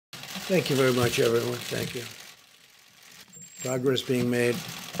Thank you very much, everyone. Thank you. Progress being made.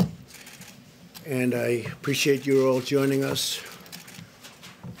 And I appreciate you all joining us.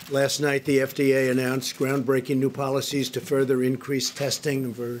 Last night, the FDA announced groundbreaking new policies to further increase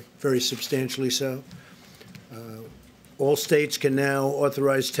testing, very substantially so. All states can now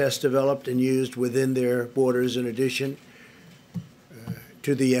authorize tests developed and used within their borders in addition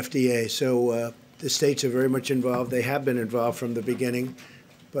to the FDA. So the states are very much involved. They have been involved from the beginning,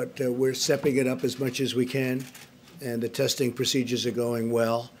 but we're stepping it up as much as we can, and the testing procedures are going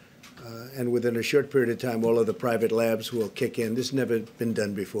well. And within a short period of time, all of the private labs will kick in. This has never been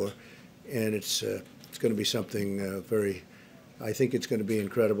done before, and it's going to be something I think it's going to be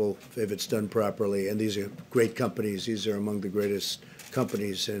incredible if it's done properly. And these are great companies. These are among the greatest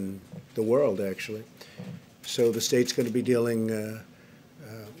companies in the world, actually. So the state's going to be dealing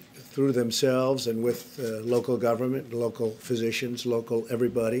through themselves and with local government, local physicians, local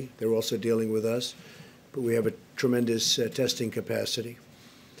everybody. They're also dealing with us. But we have a tremendous testing capacity.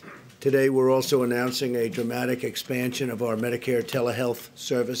 Today, we're also announcing a dramatic expansion of our Medicare telehealth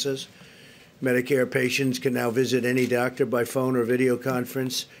services. Medicare patients can now visit any doctor by phone or video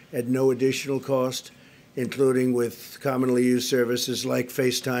conference at no additional cost, including with commonly used services like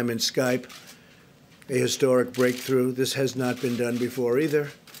FaceTime and Skype, a historic breakthrough. This has not been done before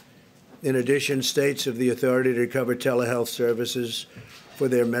either. In addition, states have the authority to cover telehealth services for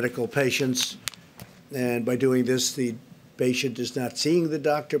their medical patients. And by doing this, the patient is not seeing the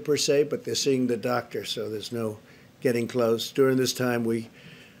doctor per se, but they're seeing the doctor, so there's no getting close. During this time, we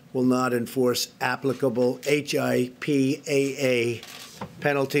will not enforce applicable HIPAA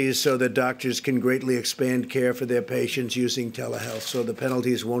penalties so that doctors can greatly expand care for their patients using telehealth, so the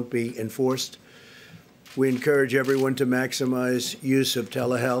penalties won't be enforced. We encourage everyone to maximize use of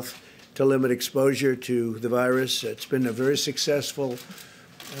telehealth to limit exposure to the virus. It's been a very successful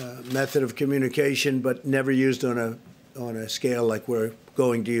method of communication, but never used on a scale like we're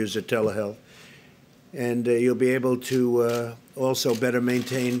going to use at telehealth. And you'll be able to also better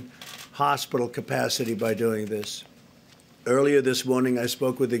maintain hospital capacity by doing this. Earlier this morning, I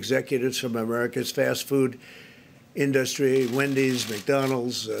spoke with executives from America's fast food industry, Wendy's,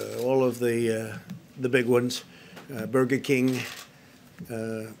 McDonald's, all of the big ones, Burger King,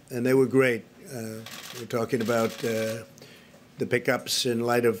 and they were great. We're talking about the pickups in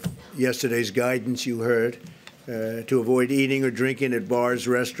light of yesterday's guidance you heard. To avoid eating or drinking at bars,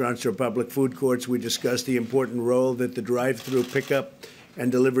 restaurants, or public food courts, we discussed the important role that the drive-through pickup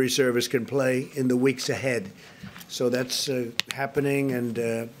and delivery service can play in the weeks ahead. So that's happening, and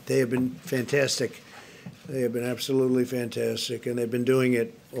they have been fantastic. They have been absolutely fantastic, and they've been doing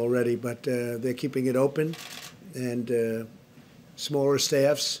it already, but they're keeping it open, and smaller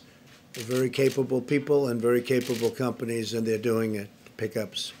staffs, very capable people and very capable companies, and they're doing it,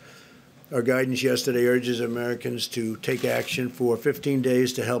 pickups. Our guidance yesterday urges Americans to take action for 15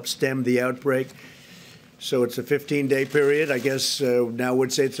 days to help stem the outbreak. So it's a 15-day period. I guess now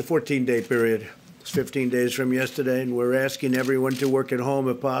would say it's a 14-day period. It's 15 days from yesterday, and we're asking everyone to work at home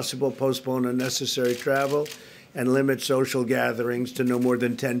if possible, postpone unnecessary travel, and limit social gatherings to no more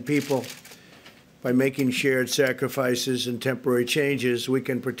than 10 people. By making shared sacrifices and temporary changes, we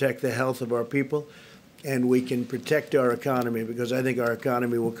can protect the health of our people, and we can protect our economy, because I think our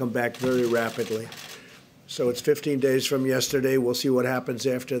economy will come back very rapidly. So it's 15 days from yesterday. We'll see what happens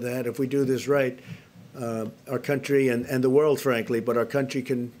after that. If we do this right, our country and the world, frankly, but our country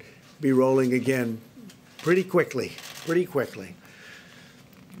can be rolling again pretty quickly, pretty quickly.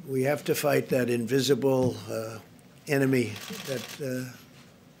 We have to fight that invisible enemy that,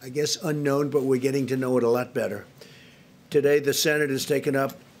 I guess, unknown, but we're getting to know it a lot better. Today, the Senate has taken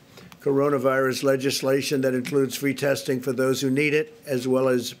up coronavirus legislation that includes free testing for those who need it, as well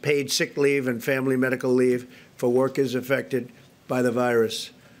as paid sick leave and family medical leave for workers affected by the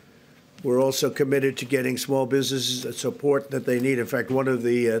virus. We're also committed to getting small businesses the support that they need. In fact, one of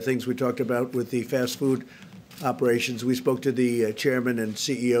the things we talked about with the fast food operations, we spoke to the chairman and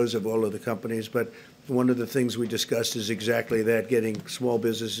CEOs of all of the companies, but one of the things we discussed is exactly that, getting small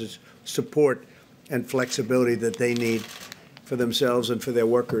businesses support and flexibility that they need for themselves and for their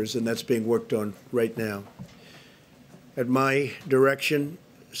workers, and that's being worked on right now. At my direction,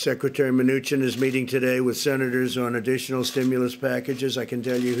 Secretary Mnuchin is meeting today with senators on additional stimulus packages. I can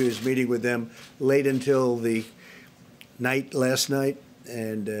tell you he was meeting with them late until the night last night,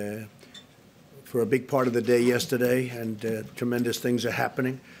 and for a big part of the day yesterday, and tremendous things are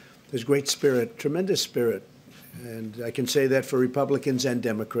happening. There's great spirit, tremendous spirit, and I can say that for Republicans and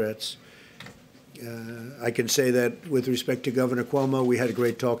Democrats. I can say that with respect to Governor Cuomo, we had a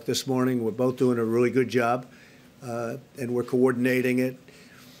great talk this morning. We're both doing a really good job, and we're coordinating it.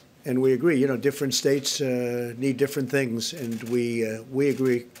 And we agree, different states need different things, and we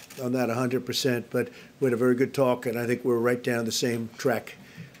agree on that 100%. But we had a very good talk, and I think we're right down the same track,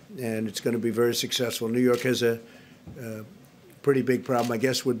 and it's going to be very successful. New York has a pretty big problem, I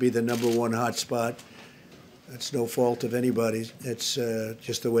guess, would be the #1 hot spot. That's no fault of anybody's. It's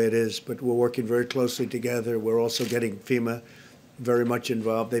just the way it is. But we're working very closely together. We're also getting FEMA very much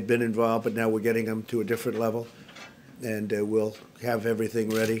involved. They've been involved, but now we're getting them to a different level. And we'll have everything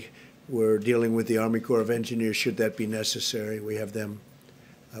ready. We're dealing with the Army Corps of Engineers should that be necessary. We have them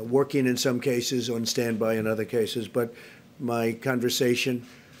working in some cases, on standby in other cases. But my conversation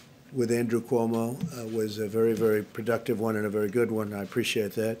with Andrew Cuomo was a very, very productive one and a very good one. I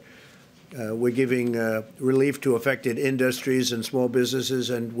appreciate that. We're giving relief to affected industries and small businesses,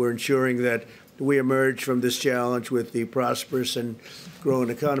 and we're ensuring that we emerge from this challenge with the prosperous and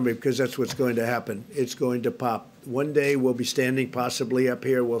growing economy, because that's what's going to happen. It's going to pop. One day we'll be standing possibly up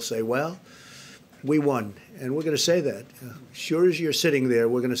here. We'll say, well, we won. And we're going to say that. Sure as you're sitting there,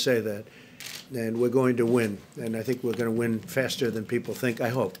 we're going to say that. And we're going to win. And I think we're going to win faster than people think, I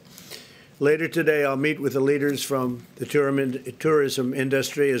hope. Later today, I'll meet with the leaders from the tourism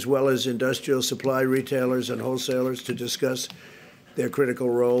industry, as well as industrial supply retailers and wholesalers, to discuss their critical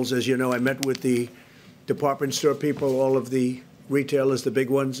roles. As you know, I met with the department store people, all of the retailers, the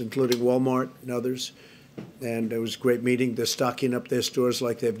big ones, including Walmart and others. And it was a great meeting. They're stocking up their stores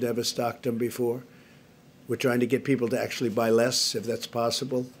like they've never stocked them before. We're trying to get people to actually buy less, if that's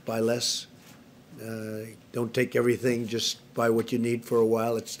possible, buy less. Don't take everything, just buy what you need for a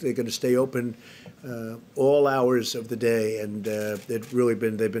while. They're going to stay open all hours of the day, and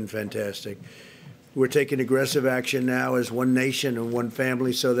they've been fantastic. We're taking aggressive action now as one nation and one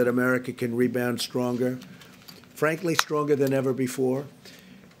family so that America can rebound stronger, frankly, stronger than ever before.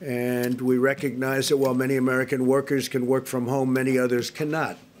 And we recognize that while many American workers can work from home, many others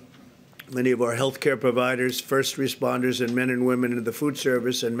cannot. Many of our healthcare providers, first responders, and men and women in the food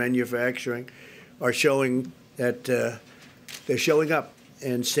service and manufacturing are showing that they're showing up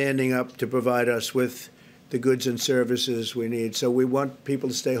and standing up to provide us with the goods and services we need. So we want people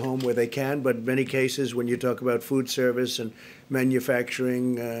to stay home where they can, but in many cases, when you talk about food service and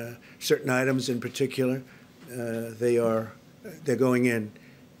manufacturing, certain items in particular, they're going in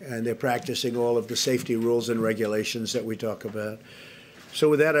and they're practicing all of the safety rules and regulations that we talk about. So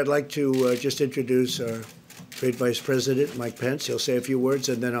with that, I'd like to just introduce our Trade Vice President, Mike Pence. He'll say a few words,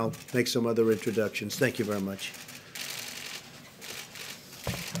 and then I'll make some other introductions. Thank you very much.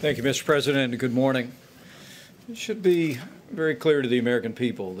 Thank you, Mr. President, and good morning. It should be very clear to the American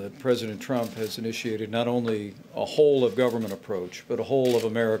people that President Trump has initiated not only a whole-of-government approach, but a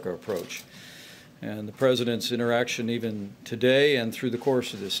whole-of-America approach. And the President's interaction even today and through the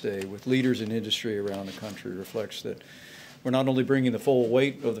course of this day with leaders in industry around the country reflects that we're not only bringing the full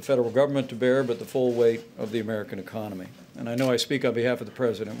weight of the federal government to bear, but the full weight of the American economy. And I know I speak on behalf of the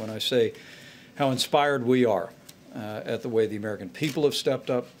President when I say how inspired we are at the way the American people have stepped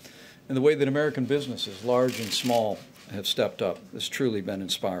up and the way that American businesses, large and small, have stepped up. It's truly been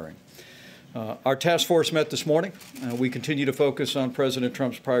inspiring. Our task force met this morning. We continue to focus on President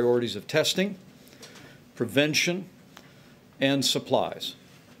Trump's priorities of testing, prevention, and supplies.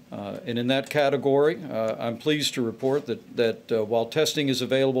 And in that category, I'm pleased to report that while testing is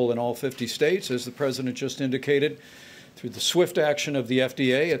available in all 50 states, as the President just indicated, through the swift action of the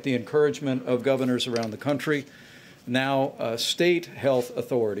FDA at the encouragement of governors around the country, now state health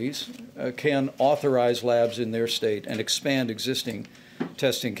authorities can authorize labs in their state and expand existing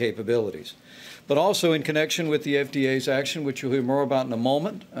testing capabilities. But also in connection with the FDA's action, which you'll hear more about in a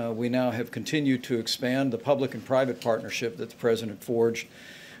moment, we now have continued to expand the public and private partnership that the President forged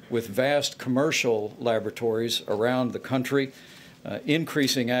with vast commercial laboratories around the country,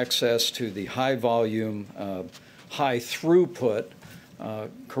 increasing access to the high-volume, high-throughput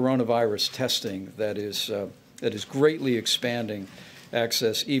coronavirus testing that is greatly expanding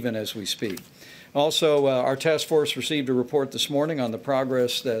access even as we speak. Also, our task force received a report this morning on the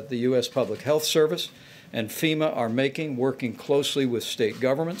progress that the U.S. Public Health Service and FEMA are making, working closely with state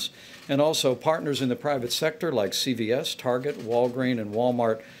governments and also partners in the private sector like CVS, Target, Walgreens, and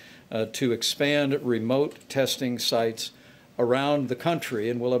Walmart to expand remote testing sites around the country.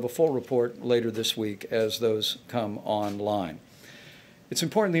 And we'll have a full report later this week as those come online. It's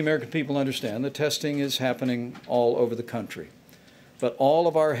important the American people understand that testing is happening all over the country. But all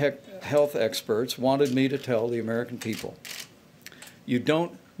of our health experts wanted me to tell the American people, you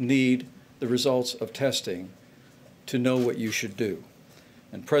don't need the results of testing to know what you should do.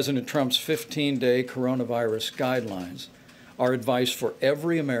 And President Trump's 15-day coronavirus guidelines are advice for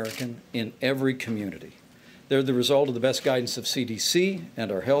every American in every community. They're the result of the best guidance of CDC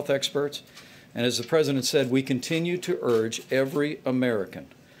and our health experts. And as the President said, we continue to urge every American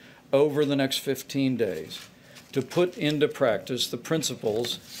over the next 15 days to put into practice the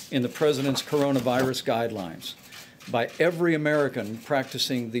principles in the President's coronavirus guidelines. By every American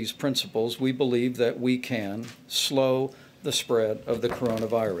practicing these principles, we believe that we can slow the spread of the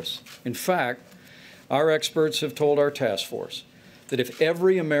coronavirus. In fact, our experts have told our task force that if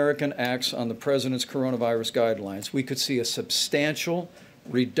every American acts on the President's coronavirus guidelines, we could see a substantial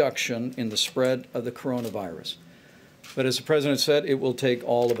reduction in the spread of the coronavirus. But as the President said, it will take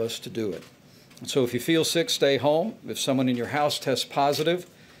all of us to do it. So if you feel sick, stay home. If someone in your house tests positive,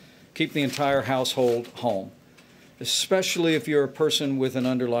 keep the entire household home. Especially if you're a person with an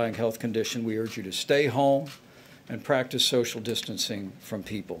underlying health condition, we urge you to stay home and practice social distancing from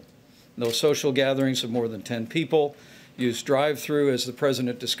people. No social gatherings of more than 10 people. Use drive-through, as the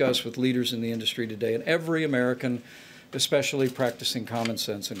President discussed with leaders in the industry today, and every American, especially practicing common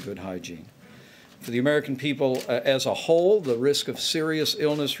sense and good hygiene. For the American people as a whole, the risk of serious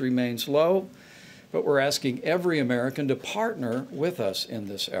illness remains low, but we're asking every American to partner with us in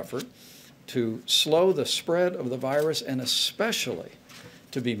this effort to slow the spread of the virus, and especially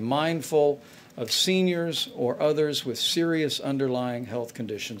to be mindful of seniors or others with serious underlying health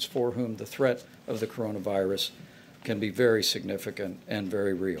conditions for whom the threat of the coronavirus can be very significant and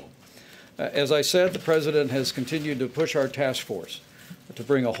very real. As I said, the President has continued to push our task force to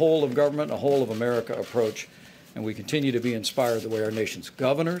bring a whole of government, a whole of America approach, and we continue to be inspired the way our nation's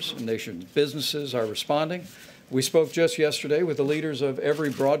governors and nation's businesses are responding. We spoke just yesterday with the leaders of every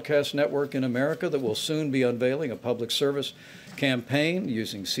broadcast network in America that will soon be unveiling a public service campaign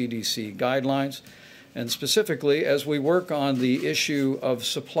using CDC guidelines. And specifically, as we work on the issue of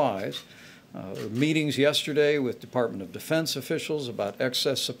supplies, meetings yesterday with Department of Defense officials about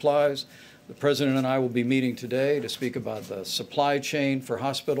excess supplies. The President and I will be meeting today to speak about the supply chain for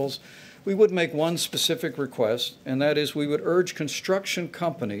hospitals. We would make one specific request, and that is we would urge construction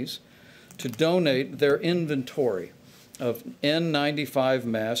companies to donate their inventory of N95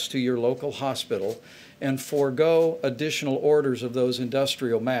 masks to your local hospital and forego additional orders of those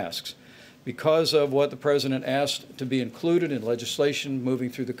industrial masks. Because of what the President asked to be included in legislation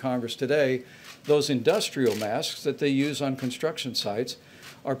moving through the Congress today, those industrial masks that they use on construction sites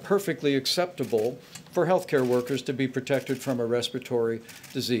are perfectly acceptable for healthcare workers to be protected from a respiratory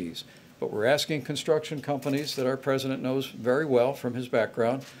disease. But we're asking construction companies that our President knows very well from his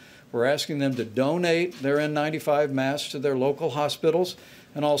background, we're asking them to donate their N95 masks to their local hospitals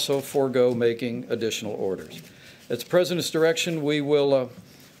and also forego making additional orders. At the President's direction, we will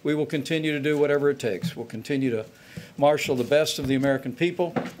continue to do whatever it takes. We'll continue to marshal the best of the American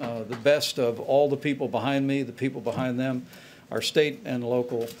people, the best of all the people behind me, the people behind them, our state and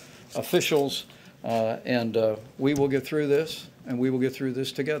local officials, and we will get through this, and we will get through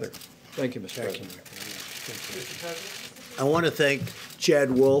this together. Thank you, Mr. President. I want to thank Chad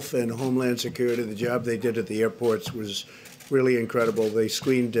Wolf and Homeland Security. The job they did at the airports was really incredible. They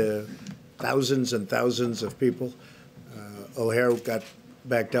screened thousands and thousands of people. O'Hare got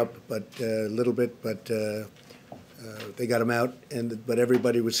backed up a little bit, but they got him out. But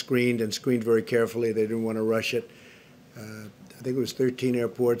everybody was screened and screened very carefully. They didn't want to rush it. I think it was 13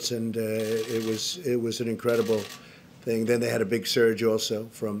 airports, and it was an incredible thing. Then they had a big surge also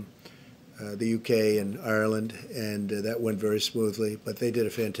from the UK and Ireland, and that went very smoothly. But they did a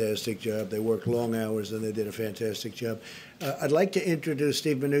fantastic job. They worked long hours, and they did a fantastic job. I'd like to introduce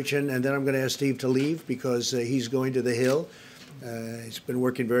Steve Mnuchin, and then I'm going to ask Steve to leave because he's going to the Hill. He's been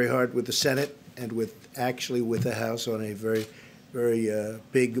working very hard with the Senate and with the House on a very, very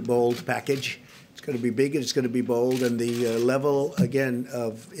big, bold package. It's going to be big and it's going to be bold, and the level, again,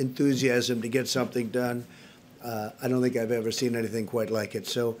 of enthusiasm to get something done, I don't think I've ever seen anything quite like it.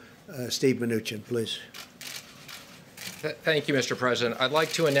 So, Steve Mnuchin, please. Thank you, Mr. President. I'd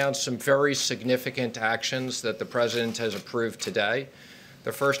like to announce some very significant actions that the President has approved today.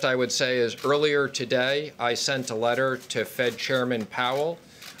 The first I would say is earlier today, I sent a letter to Fed Chairman Powell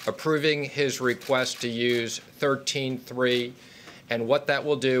approving his request to use 13.3. And what that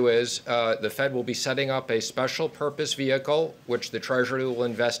will do is the Fed will be setting up a special purpose vehicle, which the Treasury will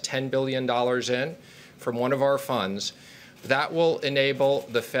invest $10 billion in from one of our funds. That will enable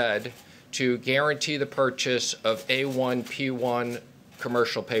the Fed to guarantee the purchase of A1P1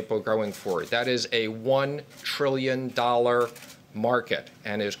 commercial paper going forward. That is a $1 trillion market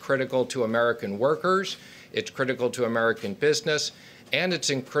and is critical to American workers, it's critical to American business, and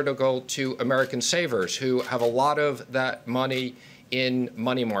it's critical to American savers who have a lot of that money in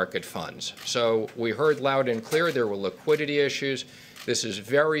money market funds. So we heard loud and clear there were liquidity issues. This is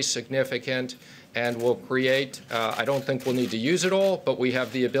very significant. and will create, I don't think we'll need to use it all, but we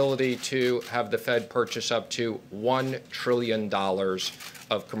have the ability to have the Fed purchase up to $1 trillion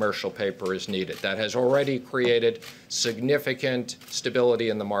of commercial paper as needed. That has already created significant stability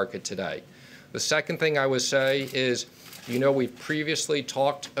in the market today. The second thing I would say is, you know, we've previously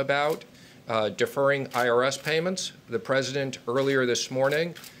talked about deferring IRS payments. The President earlier this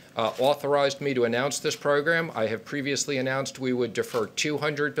morning authorized me to announce this program. I have previously announced we would defer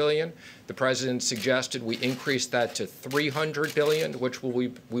 $200 billion. The President suggested we increase that to $300 billion, which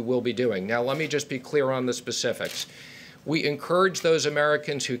we will be doing. Now, let me just be clear on the specifics. We encourage those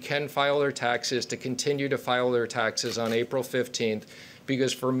Americans who can file their taxes to continue to file their taxes on April 15th,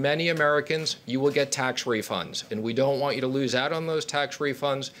 because for many Americans, you will get tax refunds, and we don't want you to lose out on those tax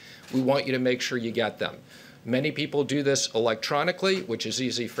refunds. We want you to make sure you get them. Many people do this electronically, which is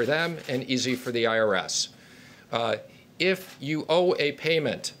easy for them and easy for the IRS. If you owe a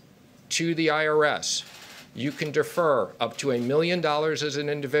payment to the IRS, you can defer up to $1 million as an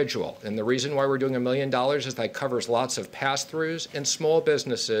individual. And the reason why we're doing $1 million is that covers lots of pass-throughs and small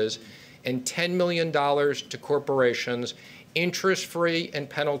businesses, and $10 million to corporations, interest-free and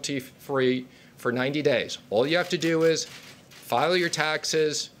penalty-free for 90 days. All you have to do is file your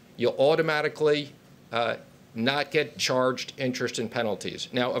taxes. You'll automatically not get charged interest and penalties.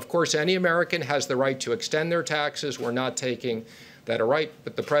 Now, of course, any American has the right to extend their taxes. We're not taking that a right,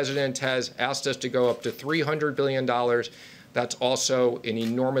 but the President has asked us to go up to $300 billion. That's also an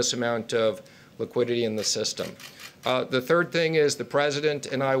enormous amount of liquidity in the system. The third thing is the President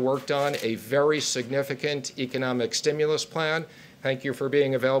and I worked on a very significant economic stimulus plan. Thank you for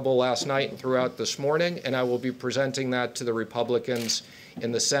being available last night and throughout this morning, and I will be presenting that to the Republicans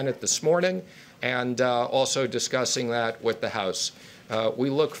in the Senate this morning, and also discussing that with the House. We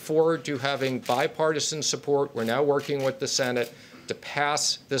look forward to having bipartisan support. We're now working with the Senate to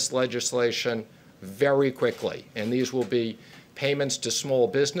pass this legislation very quickly, and these will be payments to small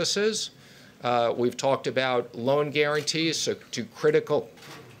businesses. We've talked about loan guarantees to critical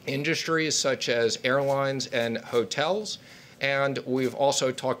industries such as airlines and hotels, and we've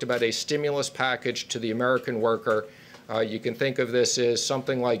also talked about a stimulus package to the American worker. You can think of this as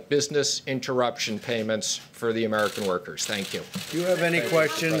something like business interruption payments for the American workers. Thank you. Do you have any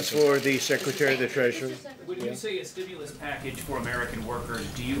questions for the Secretary of the Treasury? When you say a stimulus package for American workers,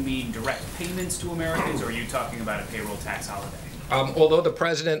 do you mean direct payments to Americans, or are you talking about a payroll tax holiday? Although the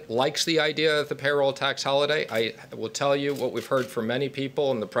President likes the idea of the payroll tax holiday, I will tell you what we've heard from many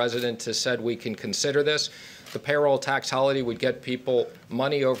people, and the President has said we can consider this. The payroll tax holiday would get people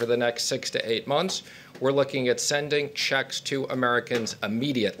money over the next 6 to 8 months. We're looking at sending checks to Americans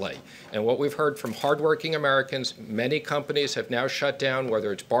immediately. And what we've heard from hardworking Americans, many companies have now shut down,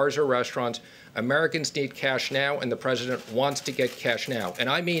 whether it's bars or restaurants. Americans need cash now, and the President wants to get cash now. And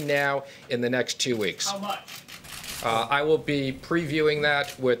I mean now, in the next 2 weeks. How much? I will be previewing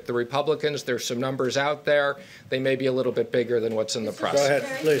that with the Republicans. There's some numbers out there. They may be a little bit bigger than what's in the press. Go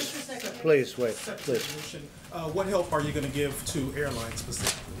ahead, please. Please, wait, please. What help are you going to give to airlines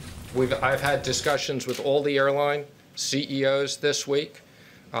specifically? I've had discussions with all the airline CEOs this week.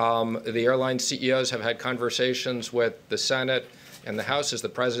 The airline CEOs have had conversations with the Senate and the House. As the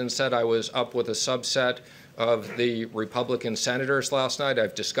President said, I was up with a subset of the Republican senators last night.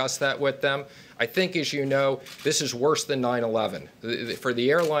 I've discussed that with them. I think, as you know, this is worse than 9/11. For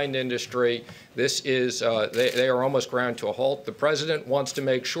the airline industry, this is, they are almost ground to a halt. The President wants to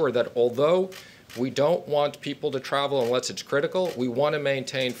make sure that although we don't want people to travel unless it's critical, we want to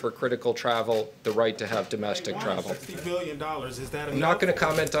maintain for critical travel the right to have domestic travel. $60 billion, is that enough? I'm not going to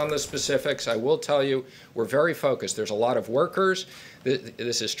comment on the specifics. I will tell you we're very focused. There's a lot of workers.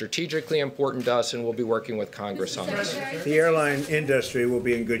 This is strategically important to us, and we'll be working with Congress on this. The airline industry will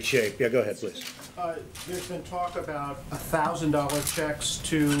be in good shape. Yeah, go ahead, please. There's been talk about $1,000 checks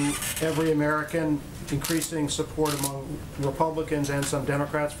to every American, increasing support among Republicans and some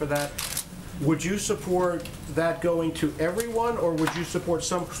Democrats for that. Would you support that going to everyone, or would you support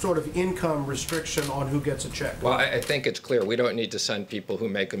some sort of income restriction on who gets a check? Well, I think it's clear we don't need to send people who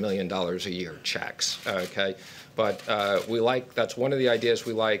make $1 million a year checks, okay? But that's one of the ideas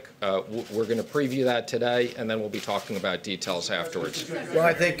we like. We're going to preview that today, and then we'll be talking about details afterwards. Well,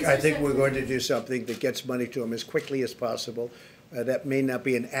 I think we're going to do something that gets money to them as quickly as possible. That may not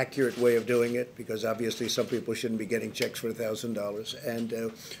be an accurate way of doing it, because obviously some people shouldn't be getting checks for $1,000.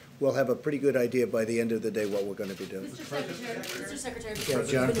 And we'll have a pretty good idea by the end of the day what we're going to be doing. Mr. Secretary, Yeah,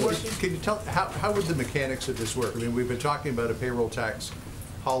 John, please. Can you tell, how would the mechanics of this work? I mean, we've been talking about a payroll tax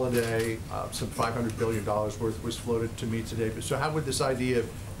holiday, some $500 billion worth was floated to me today. But so how would this idea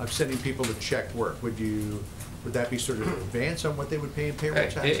of sending people a check work? Would you Would that be sort of advance on what they would pay in payroll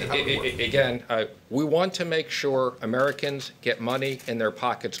tax? How would it work? Again, we want to make sure Americans get money in their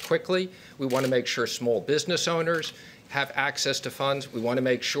pockets quickly. We want to make sure small business owners have access to funds. We want to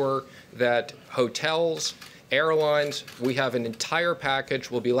make sure that hotels, airlines, we have an entire package.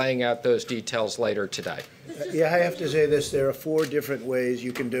 We'll be laying out those details later today. Yeah, I have to say this. There are 4 different ways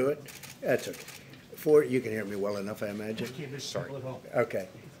you can do it. That's okay. 4, you can hear me well enough, I imagine. Sorry. Okay.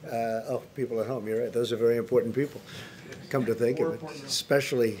 Oh, people at home, you're right. Those are very important people, come to think of it,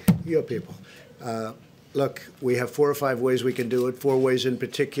 especially your people. Look, we have 4 or 5 ways we can do it, 4 ways in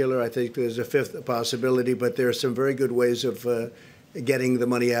particular. I think there's a 5th possibility, but there are some very good ways of getting the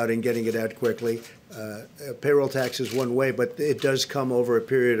money out and getting it out quickly. Payroll tax is one way, but it does come over a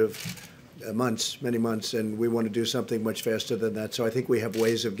period of months, many months, and we want to do something much faster than that. So I think we have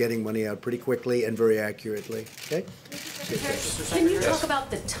ways of getting money out pretty quickly and very accurately. Okay? Can you talk about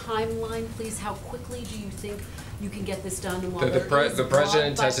the timeline, please? How quickly do you think you can get this done? And while The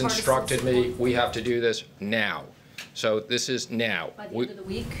President has instructed me we have to do this now. So this is now. By the end of the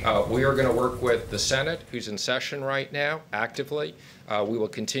week? We are going to work with the Senate, who's in session right now, actively. We will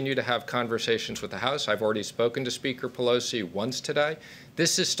continue to have conversations with the House. I've already spoken to Speaker Pelosi once today.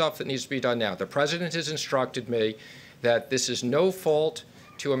 This is stuff that needs to be done now. The President has instructed me that this is no fault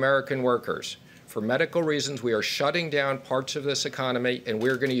to American workers. For medical reasons, we are shutting down parts of this economy, and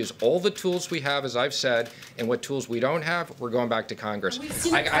we're going to use all the tools we have, as I've said, and what tools we don't have, we're going back to Congress.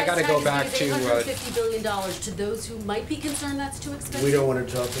 I got to go back to $850 billion to those who might be concerned that's too expensive. We don't want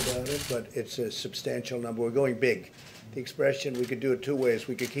to talk about it, but it's a substantial number. We're going big. The expression, we could do it 2 ways.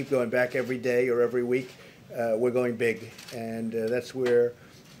 We could keep going back every day or every week. We're going big, and that's where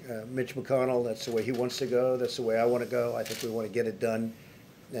Mitch McConnell, that's the way he wants to go. That's the way I want to go. I think we want to get it done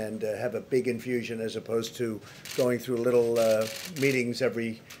and have a big infusion as opposed to going through little meetings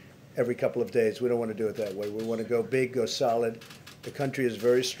every couple of days. We don't want to do it that way. We want to go big, go solid. The country is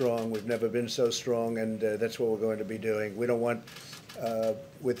very strong. We've never been so strong, and that's what we're going to be doing. We don't want,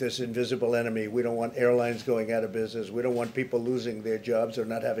 with this invisible enemy, we don't want airlines going out of business. We don't want people losing their jobs or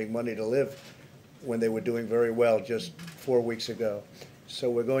not having money to live when they were doing very well just 4 weeks ago. So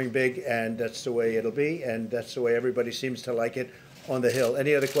we're going big, and that's the way it'll be, and that's the way everybody seems to like it on the Hill.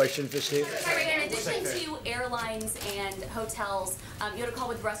 Any other questions for Steve? Sorry, in addition to airlines and hotels, you had a call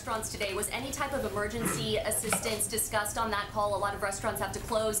with restaurants today. Was any type of emergency assistance discussed on that call? A lot of restaurants have to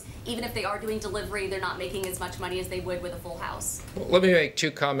close. Even if they are doing delivery, they're not making as much money as they would with a full house. Let me make 2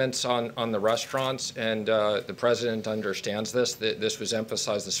 comments on the restaurants, and the President understands this. This was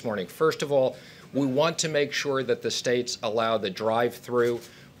emphasized this morning. First of all, we want to make sure that the states allow the drive-through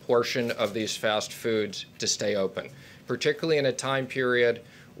portion of these fast foods to stay open, particularly in a time period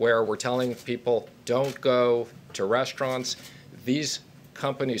where we're telling people don't go to restaurants. These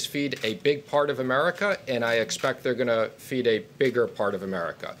companies feed a big part of America, and I expect they're going to feed a bigger part of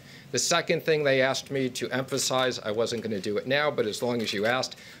America. The second thing they asked me to emphasize, I wasn't going to do it now, but as long as you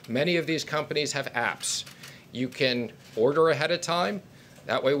asked, many of these companies have apps. You can order ahead of time.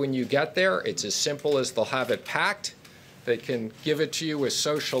 That way when you get there, it's as simple as they'll have it packed. They can give it to you with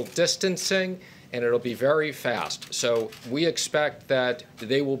social distancing, and it'll be very fast. So we expect that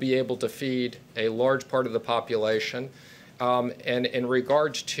they will be able to feed a large part of the population. And in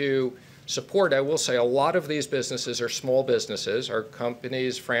regards to support, I will say a lot of these businesses are small businesses, are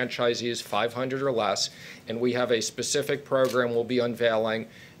companies, franchisees, 500 or less, and we have a specific program we'll be unveiling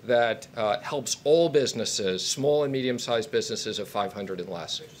that helps all businesses, small and medium-sized businesses of 500 and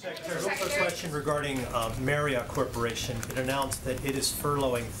less. Secretary, real quick question regarding Marriott Corporation. It announced that it is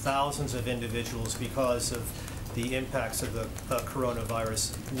furloughing thousands of individuals because of the impacts of the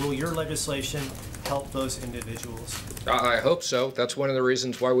coronavirus. Will your legislation help those individuals? I hope so. That's one of the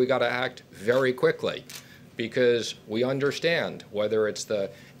reasons why we got to act very quickly, because we understand whether it's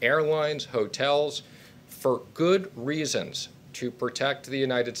the airlines, hotels, for good reasons, to protect the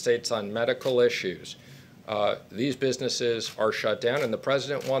United States on medical issues. These businesses are shut down, and the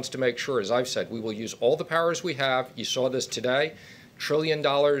President wants to make sure, as I've said, we will use all the powers we have. You saw this today, $1 trillion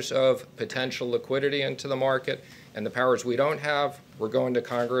of potential liquidity into the market, and the powers we don't have, we're going to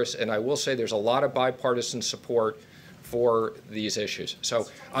Congress, and I will say there's a lot of bipartisan support for these issues. So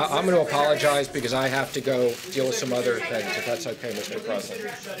I'm going to apologize because I have to go deal with some other things, if that's okay, Mr.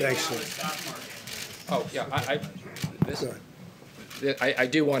 President. Thanks, Steve. Oh, yeah, I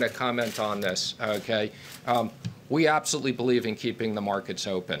do want to comment on this, okay? We absolutely believe in keeping the markets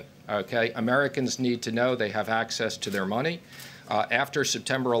open, okay? Americans need to know they have access to their money. After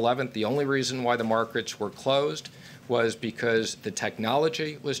September 11th, the only reason why the markets were closed was because the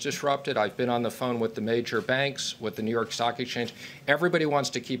technology was disrupted. I've been on the phone with the major banks, with the New York Stock Exchange. Everybody wants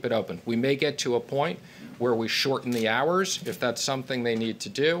to keep it open. We may get to a point where we shorten the hours if that's something they need to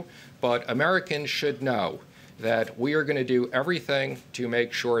do. But Americans should know that we are going to do everything to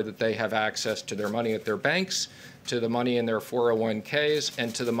make sure that they have access to their money at their banks, to the money in their 401ks,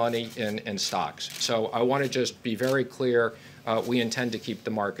 and to the money in stocks. So I want to just be very clear, we intend to keep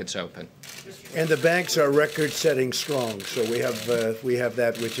the markets open. And the banks are record-setting strong, so we have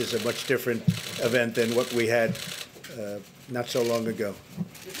that, which is a much different event than what we had not so long ago.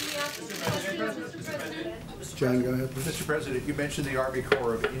 John, go ahead. Mr. President, you mentioned the Army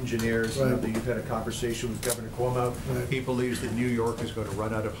Corps of Engineers. Right. I know that you've had a conversation with Governor Cuomo. Right. He believes that New York is going to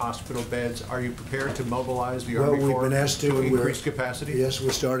run out of hospital beds. Are you prepared to mobilize the Well, Army we've Corps been asked to, and increase capacity? Yes,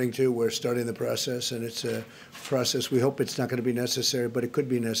 we're starting to. We're starting the process, and it's a process. We hope it's not going to be necessary, but it could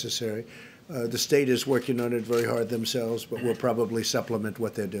be necessary. The state is working on it very hard themselves, but we'll probably supplement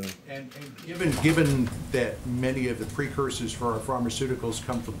what they're doing. And given that many of the precursors for our pharmaceuticals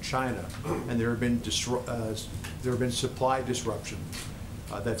come from China, and there have been supply disruption,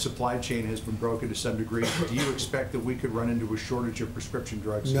 that supply chain has been broken to some degree. Do you expect that we could run into a shortage of prescription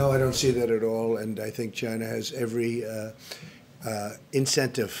drugs? No, I don't see that at all, and I think China has every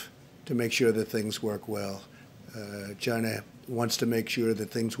incentive to make sure that things work well. China wants to make sure that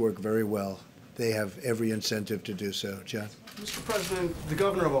things work very well. They have every incentive to do so. John? Mr. President, the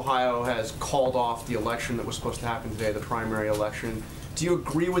governor of Ohio has called off the election that was supposed to happen today, the primary election. Do you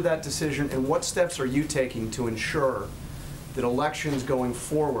agree with that decision, and what steps are you taking to ensure that elections going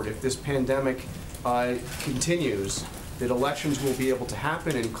forward, if this pandemic continues, that elections will be able to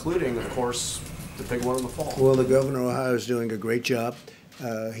happen, including, of course, the big one in the fall? Well, the governor of Ohio is doing a great job.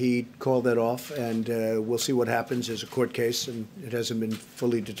 He called that off, and we'll see what happens. There's a court case, and it hasn't been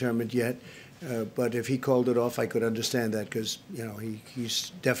fully determined yet. But if he called it off, I could understand that, because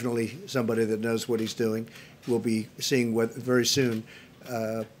he's definitely somebody that knows what he's doing. We'll be seeing what very soon.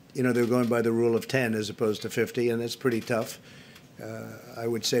 They're going by the rule of 10 as opposed to 50, and that's pretty tough. I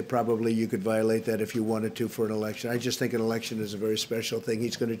would say probably you could violate that if you wanted to for an election. I just think an election is a very special thing.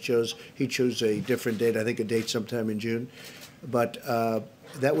 He chose a different date, I think a date sometime in June. But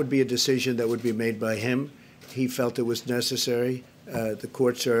that would be a decision that would be made by him. He felt it was necessary. The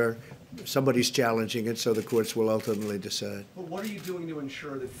courts somebody's challenging it, so the courts will ultimately decide. But what are you doing to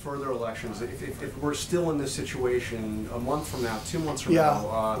ensure that further elections, if we're still in this situation a month from now, 2 months from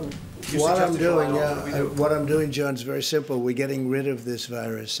now, what I'm doing, John, is very simple. We're getting rid of this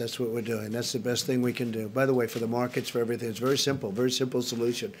virus. That's what we're doing. That's the best thing we can do. By the way, for the markets, for everything, it's very simple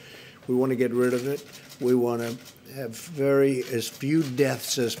solution. We want to get rid of it. We want to have as few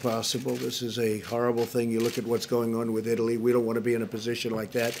deaths as possible. This is a horrible thing. You look at what's going on with Italy. We don't want to be in a position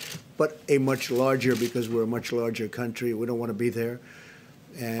like that, but a much larger, because we're a much larger country. We don't want to be there.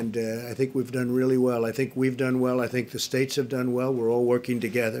 And I think we've done really well. I think we've done well. I think the states have done well. We're all working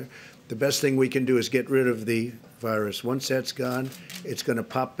together. The best thing we can do is get rid of the virus. Once that's gone, it's going to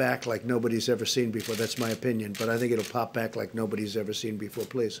pop back like nobody's ever seen before. That's my opinion, but I think it'll pop back like nobody's ever seen before.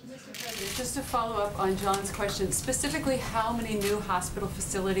 Please. Mr. President, just to follow up on John's question, specifically how many new hospital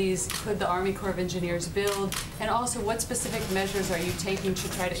facilities could the Army Corps of Engineers build, and also what specific measures are you taking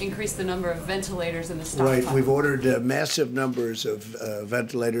to try to increase the number of ventilators in the stockpile? Right, we've ordered massive numbers of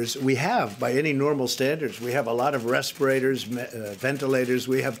ventilators. We have, by any normal standards, we have a lot of respirators, ventilators.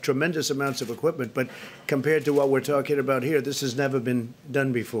 We have tremendous amounts of equipment, but compared to what we're talking about here, this has never been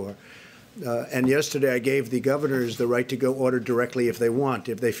done before. And yesterday I gave the governors the right to go order directly if they want,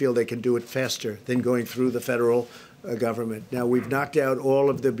 if they feel they can do it faster than going through the federal government. Now, we've knocked out all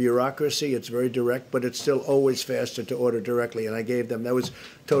of the bureaucracy. It's very direct, but it's still always faster to order directly. And I gave them, that was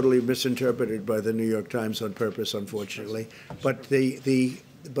totally misinterpreted by the New York Times on purpose, unfortunately. But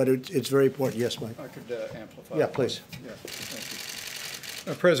it's very important. Yes, Mike? I could amplify. Yeah, please. Yeah, thank you.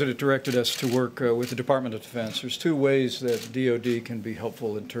 Our President directed us to work with the Department of Defense. There's two ways that DOD can be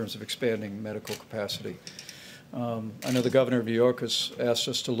helpful in terms of expanding medical capacity. I know the governor of New York has asked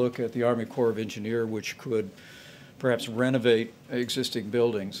us to look at the Army Corps of Engineers, which could perhaps renovate existing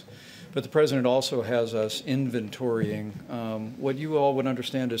buildings. But the President also has us inventorying what you all would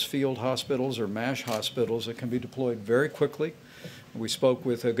understand as field hospitals or MASH hospitals that can be deployed very quickly. We spoke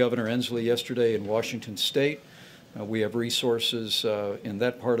with Governor Inslee yesterday in Washington State. We have resources in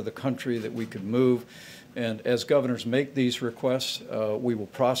that part of the country that we could move. And as governors make these requests, we will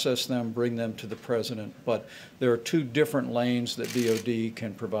process them, bring them to the President. But there are two different lanes that DOD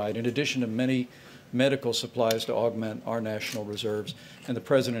can provide, in addition to many medical supplies to augment our national reserves. And the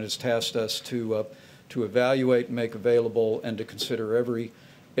President has tasked us to evaluate, make available, and to consider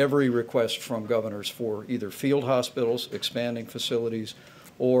every request from governors for either field hospitals, expanding facilities,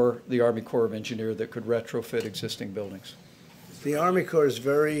 or the Army Corps of Engineers that could retrofit existing buildings. The Army Corps is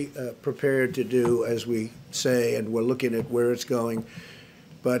very prepared to do as we say, and we're looking at where it's going.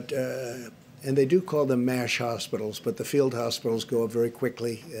 But and they do call them MASH hospitals, but the field hospitals go up very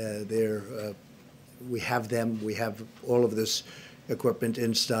quickly. We have them. We have all of this equipment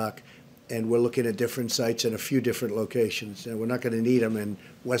in stock, and we're looking at different sites in a few different locations. And we're not going to need them in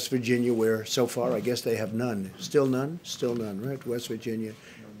West Virginia, where so far I guess they have none. Still none? Still none, right? West Virginia.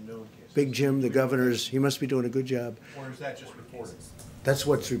 Big Jim, the governor's, he must be doing a good job. Or is that just reported? That's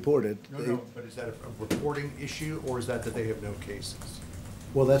what's reported. No, but is that a reporting issue, or is that they have no cases?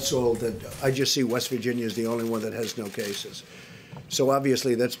 Well, that's all that, I just see West Virginia is the only one that has no cases. So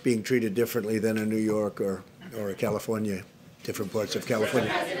obviously that's being treated differently than in New York or California, different parts of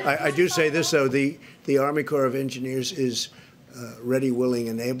California. I do say this, though, the Army Corps of Engineers is ready, willing,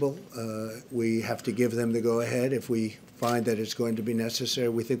 and able. We have to give them the go-ahead if we find that it's going to be necessary.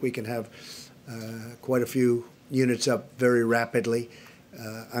 We think we can have quite a few units up very rapidly.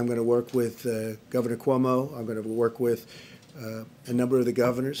 I'm going to work with Governor Cuomo. I'm going to work with a number of the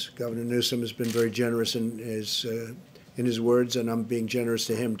governors. Governor Newsom has been very generous in his words, and I'm being generous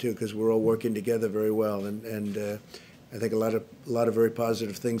to him too, because we're all working together very well. And I think a lot of very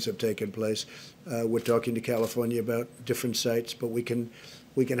positive things have taken place. We're talking to California about different sites, but we can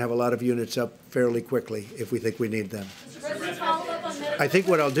have a lot of units up fairly quickly if we think we need them. I think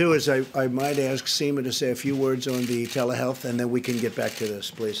what I'll do is I might ask Seema to say a few words on the telehealth, and then we can get back to this,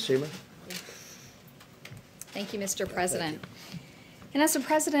 please. Seema? Thank you, Mr. President. And as the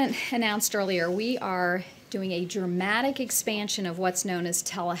President announced earlier, we are doing a dramatic expansion of what's known as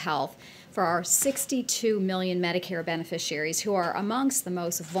telehealth for our 62 million Medicare beneficiaries who are amongst the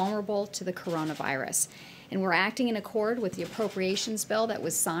most vulnerable to the coronavirus. And we're acting in accord with the appropriations bill that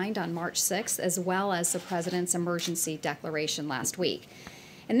was signed on March 6th, as well as the President's emergency declaration last week.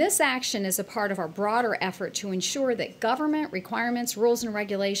 And this action is a part of our broader effort to ensure that government requirements, rules, and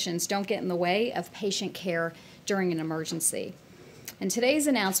regulations don't get in the way of patient care during an emergency. And today's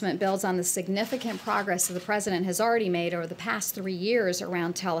announcement builds on the significant progress that the President has already made over the past 3 years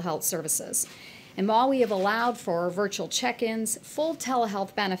around telehealth services. And while we have allowed for virtual check-ins, full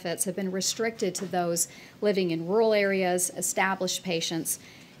telehealth benefits have been restricted to those living in rural areas, established patients,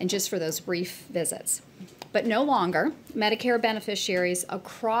 and just for those brief visits. But no longer, Medicare beneficiaries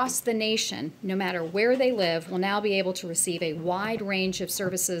across the nation, no matter where they live, will now be able to receive a wide range of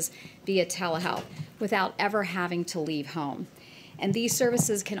services via telehealth without ever having to leave home. And these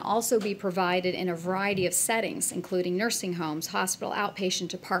services can also be provided in a variety of settings, including nursing homes, hospital outpatient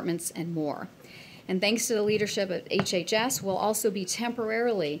departments, and more. And thanks to the leadership of HHS, we'll also be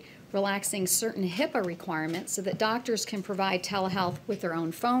temporarily relaxing certain HIPAA requirements so that doctors can provide telehealth with their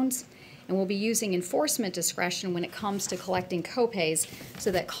own phones, and we'll be using enforcement discretion when it comes to collecting copays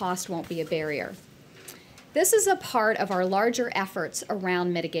so that cost won't be a barrier. This is a part of our larger efforts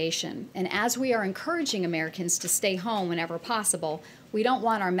around mitigation, and as we are encouraging Americans to stay home whenever possible, we don't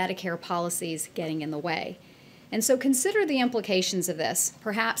want our Medicare policies getting in the way. And so consider the implications of this.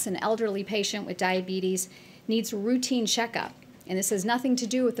 Perhaps an elderly patient with diabetes needs a routine checkup, and this has nothing to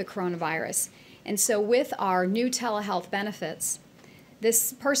do with the coronavirus. And so with our new telehealth benefits,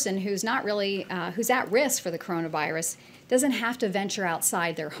 this person who's not really, who's at risk for the coronavirus doesn't have to venture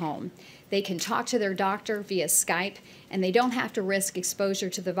outside their home. They can talk to their doctor via Skype, and they don't have to risk exposure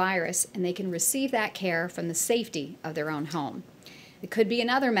to the virus, and they can receive that care from the safety of their own home. It could be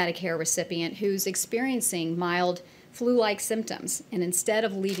another Medicare recipient who's experiencing mild flu-like symptoms, and instead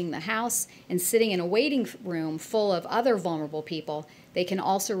of leaving the house and sitting in a waiting room full of other vulnerable people, they can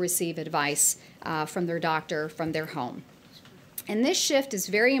also receive advice from their doctor from their home. And this shift is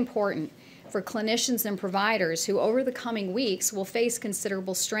very important for clinicians and providers who over the coming weeks will face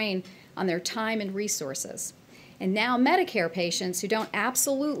considerable strain on their time and resources. And now Medicare patients who don't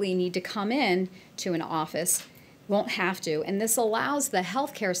absolutely need to come in to an office won't have to, and this allows the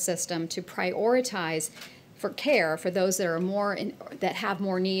healthcare system to prioritize for care for those that are that have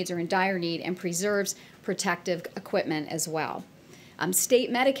more needs or in dire need, and preserves protective equipment as well.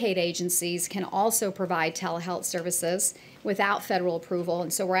 State Medicaid agencies can also provide telehealth services without federal approval,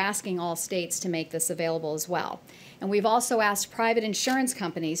 and so we're asking all states to make this available as well. And we've also asked private insurance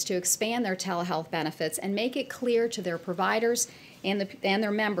companies to expand their telehealth benefits and make it clear to their providers and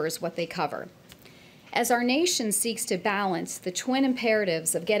their members what they cover. As our nation seeks to balance the twin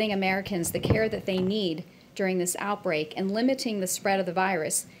imperatives of getting Americans the care that they need during this outbreak and limiting the spread of the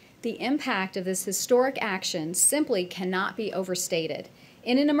virus, the impact of this historic action simply cannot be overstated.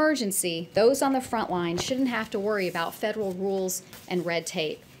 In an emergency, those on the front line shouldn't have to worry about federal rules and red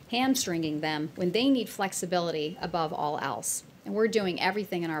tape, hamstringing them when they need flexibility above all else. And we're doing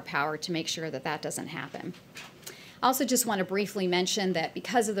everything in our power to make sure that that doesn't happen. I also just want to briefly mention that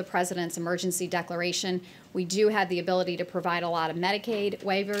because of the President's emergency declaration, we do have the ability to provide a lot of Medicaid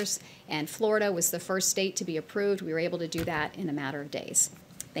waivers, and Florida was the first state to be approved. We were able to do that in a matter of days.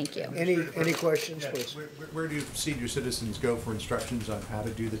 Thank you. Any questions, Yeah. please? Where do senior citizens go for instructions on how to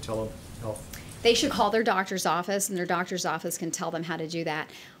do the telehealth? They should call their doctor's office, and their doctor's office can tell them how to do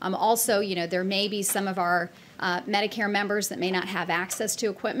that. Also, you know, there may be some of our Medicare members that may not have access to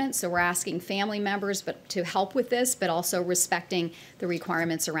equipment, so we're asking family members to help with this, but also respecting the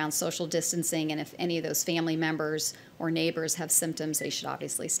requirements around social distancing, and if any of those family members or neighbors have symptoms, they should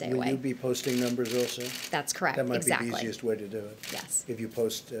obviously stay Will away. you be posting numbers also? That's correct, That might exactly. be the easiest way to do it. Yes. If you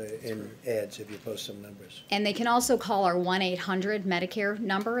post in ads, if you post some numbers. And they can also call our 1-800 Medicare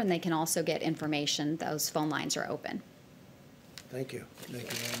number, and they can also get information. Those phone lines are open. Thank you. Thank you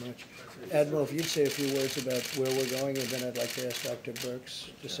very much. Admiral, if you'd say a few words about where we're going, and then I'd like to ask Dr. Birx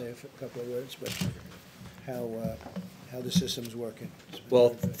to say a couple of words, but how the system's working. Well,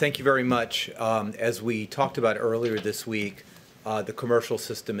 thank you very much. As we talked about earlier this week, the commercial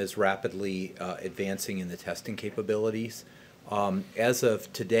system is rapidly advancing in the testing capabilities. As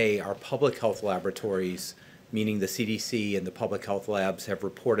of today, our public health laboratories, meaning the CDC and the public health labs, have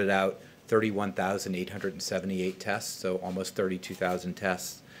reported out 31,878 tests, so almost 32,000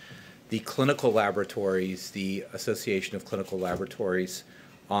 tests. The clinical laboratories, the Association of Clinical Laboratories,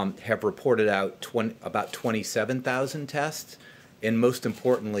 have reported out about 27,000 tests, and most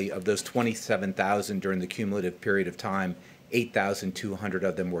importantly, of those 27,000 during the cumulative period of time, 8,200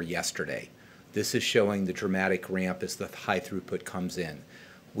 of them were yesterday. This is showing the dramatic ramp as the high throughput comes in.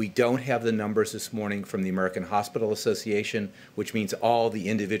 We don't have the numbers this morning from the American Hospital Association, which means all the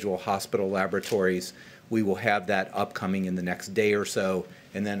individual hospital laboratories. We will have that upcoming in the next day or so,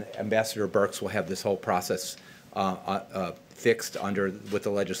 and then Ambassador Birx will have this whole process fixed with the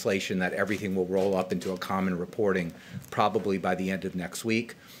legislation that everything will roll up into a common reporting probably by the end of next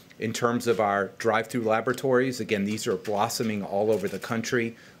week. In terms of our drive-through laboratories, again, these are blossoming all over the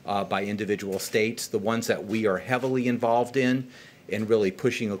country by individual states. The ones that we are heavily involved in and really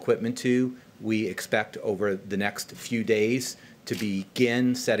pushing equipment to, we expect over the next few days to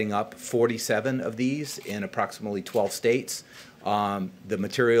begin setting up 47 of these in approximately 12 states. The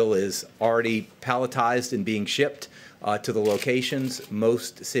material is already palletized and being shipped to the locations.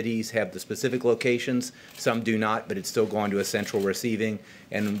 Most cities have the specific locations. Some do not, but it's still going to a central receiving.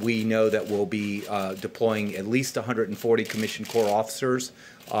 And we know that we'll be deploying at least 140 Commissioned Corps officers.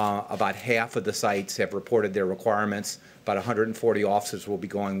 About half of the sites have reported their requirements. About 140 officers will be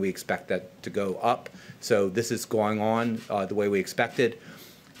going. We expect that to go up. So this is going on the way we expected.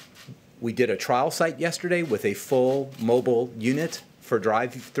 We did a trial site yesterday with a full mobile unit for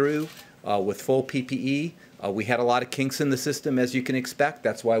drive-through with full PPE. We had a lot of kinks in the system, as you can expect.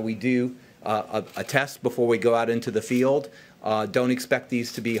 That's why we do a test before we go out into the field. Don't expect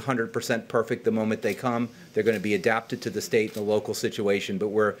these to be 100% perfect the moment they come. They're going to be adapted to the state and the local situation, but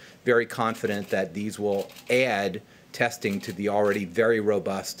we're very confident that these will add testing to the already very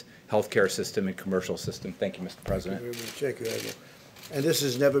robust healthcare system and commercial system. Thank you, Mr. President. Thank you, Admiral. And this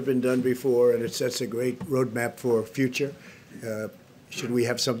has never been done before, and it sets a great roadmap for future. Should we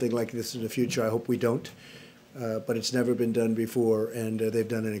have something like this in the future? I hope we don't. But it's never been done before, and they've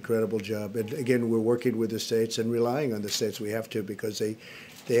done an incredible job. And again, we're working with the states and relying on the states. We have to, because they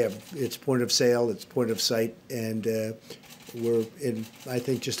have, it's point of sale, it's point of sight, and we're in, I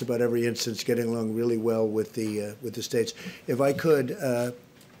think, just about every instance getting along really well with the states. If I could,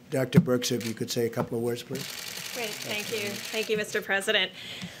 Dr. Birx, if you could say a couple of words, please. Great, thank you. Thank you, Mr. President.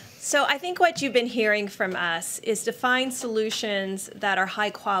 So I think what you've been hearing from us is to find solutions that are high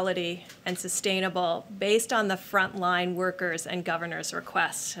quality and sustainable based on the frontline workers and governor's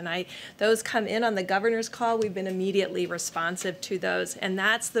requests. And those come in on the governor's call. We've been immediately responsive to those. And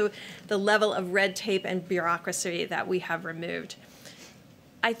that's the level of red tape and bureaucracy that we have removed.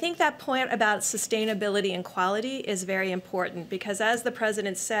 I think that point about sustainability and quality is very important because, as the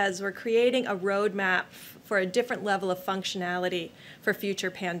President says, we're creating a roadmap for a different level of functionality for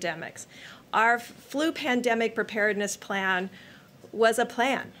future pandemics. Our flu pandemic preparedness plan was a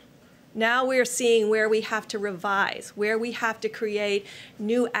plan. Now we're seeing where we have to revise, where we have to create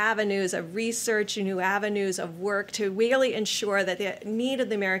new avenues of research, new avenues of work to really ensure that the need of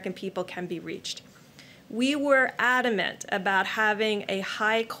the American people can be reached. We were adamant about having a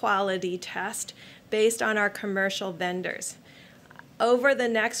high-quality test based on our commercial vendors. Over the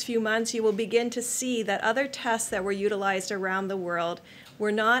next few months, you will begin to see that other tests that were utilized around the world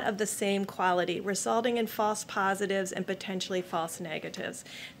were not of the same quality, resulting in false positives and potentially false negatives.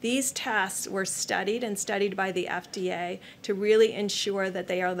 These tests were studied and studied by the FDA to really ensure that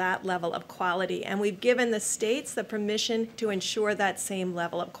they are that level of quality, and we've given the states the permission to ensure that same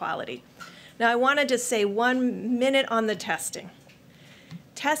level of quality. Now, I want to just say 1 minute on the testing.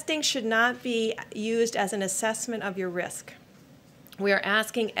 Testing should not be used as an assessment of your risk. We are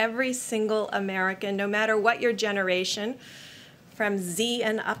asking every single American, no matter what your generation, from Z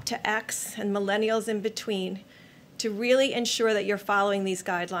and up to X and millennials in between, to really ensure that you're following these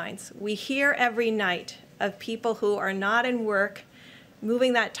guidelines. We hear every night of people who are not in work,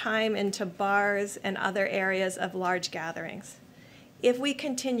 moving that time into bars and other areas of large gatherings. If we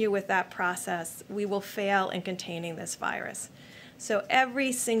continue with that process, we will fail in containing this virus. So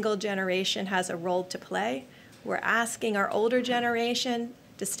every single generation has a role to play. We're asking our older generation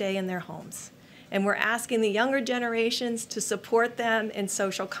to stay in their homes. And we're asking the younger generations to support them in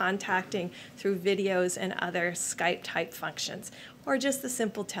social contacting through videos and other Skype-type functions, or just the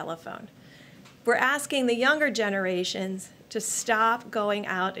simple telephone. We're asking the younger generations to stop going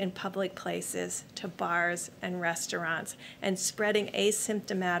out in public places, to bars and restaurants, and spreading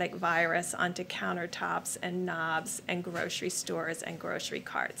asymptomatic virus onto countertops and knobs and grocery stores and grocery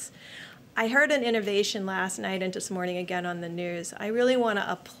carts. I heard an innovation last night and this morning again on the news. I really want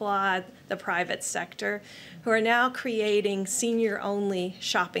to applaud the private sector who are now creating senior-only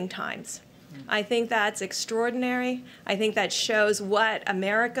shopping times. I think that's extraordinary. I think that shows what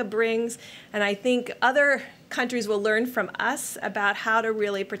America brings, and I think other countries will learn from us about how to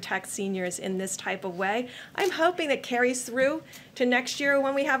really protect seniors in this type of way. I'm hoping that carries through to next year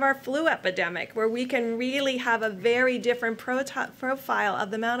when we have our flu epidemic, where we can really have a very different profile of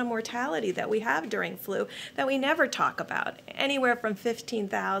the amount of mortality that we have during flu that we never talk about. Anywhere from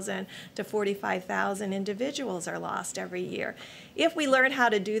 15,000 to 45,000 individuals are lost every year. If we learn how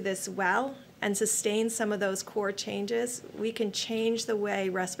to do this well and sustain some of those core changes, we can change the way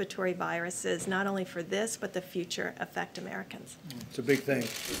respiratory viruses, not only for this, but the future, affect Americans. It's a big thing.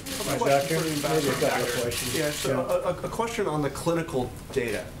 Doctor, maybe a couple of questions. Yeah, so a question on the clinical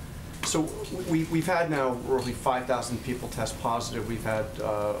data. So we've had now roughly 5,000 people test positive. We've had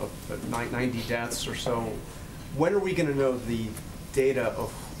 90 deaths or so. When are we going to know the data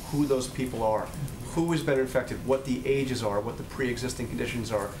of who those people are? Who has been infected, what the ages are, what the pre-existing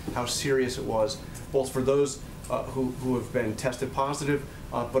conditions are, how serious it was, both for those who have been tested positive,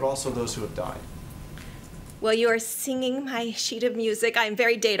 but also those who have died. Well, you are singing my sheet of music. I'm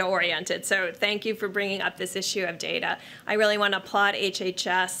very data-oriented, so thank you for bringing up this issue of data. I really want to applaud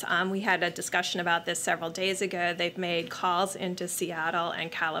HHS. We had a discussion about this several days ago. They've made calls into Seattle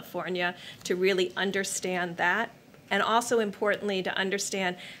and California to really understand that, and also importantly to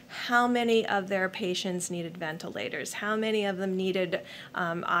understand how many of their patients needed ventilators, how many of them needed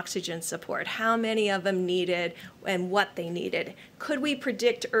oxygen support, how many of them needed and what they needed. Could we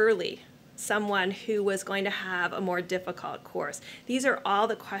predict early someone who was going to have a more difficult course? These are all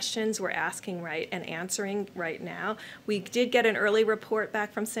the questions we're asking and answering right now. We did get an early report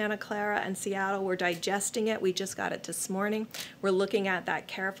back from Santa Clara and Seattle. We're digesting it. We just got it this morning. We're looking at that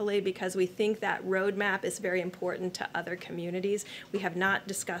carefully because we think that roadmap is very important to other communities. We have not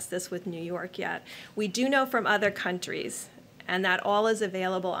discussed this with New York yet. We do know from other countries, and that all is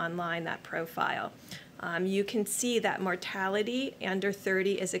available online, that profile. You can see that mortality under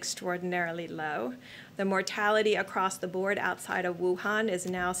 30 is extraordinarily low. The mortality across the board outside of Wuhan is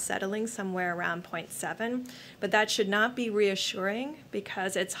now settling somewhere around 0.7, but that should not be reassuring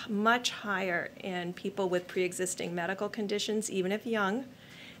because it's much higher in people with pre-existing medical conditions, even if young,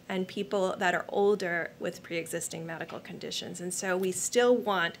 and people that are older with pre-existing medical conditions. And so we still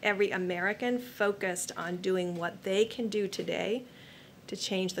want every American focused on doing what they can do today to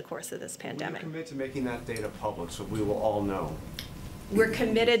change the course of this pandemic. Will you commit to making that data public so we will all know? We're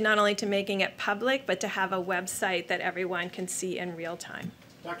committed not only to making it public, but to have a website that everyone can see in real time.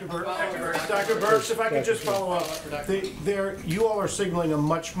 Dr. Birx, if I could just follow up. You all are signaling a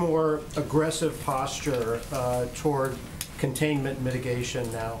much more aggressive posture toward containment mitigation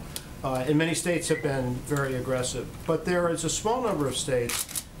now. And many states have been very aggressive. But there is a small number of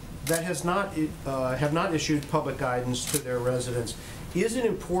states that have not issued public guidance to their residents. Is it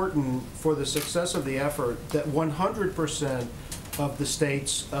important for the success of the effort that 100% of the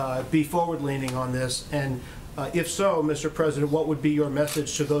states be forward-leaning on this? And if so, Mr. President, what would be your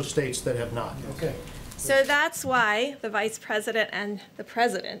message to those states that have not? Okay. So that's why the Vice President and the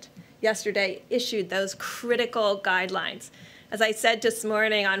President yesterday issued those critical guidelines. As I said this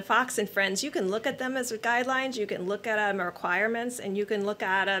morning on Fox and Friends, you can look at them as guidelines, you can look at them as requirements, and you can look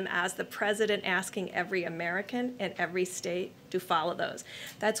at them as the president asking every American in every state to follow those.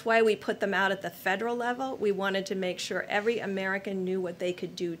 That's why we put them out at the federal level. We wanted to make sure every American knew what they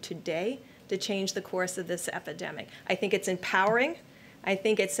could do today to change the course of this epidemic. I think it's empowering. I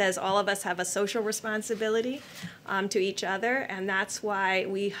think it says all of us have a social responsibility to each other, and that's why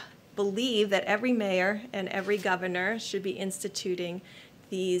we believe that every mayor and every governor should be instituting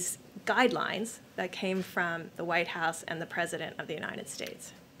these guidelines that came from the White House and the President of the United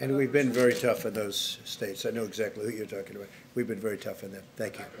States. And we've been very tough in those states. I know exactly who you're talking about. We've been very tough in them.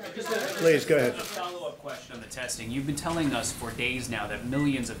 Thank you. Please, go ahead. A follow-up question on the testing. You've been telling us for days now that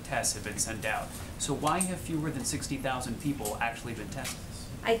millions of tests have been sent out. So why have fewer than 60,000 people actually been tested?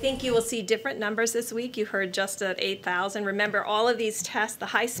 I think you will see different numbers this week. You heard just at 8,000. Remember, all of these tests, the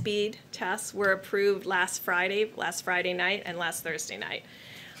high-speed tests, were approved last Friday night, and last Thursday night.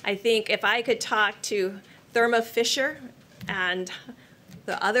 I think if I could talk to Thermo Fisher and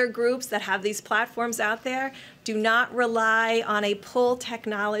the other groups that have these platforms out there, do not rely on a pull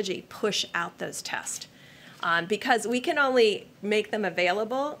technology, push out those tests. Because we can only make them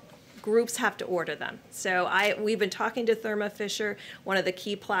available, groups have to order them. So we've been talking to Thermo Fisher, one of the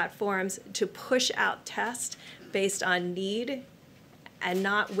key platforms, to push out tests based on need and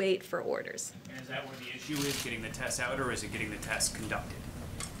not wait for orders. And is that where the issue is, getting the tests out, or is it getting the tests conducted?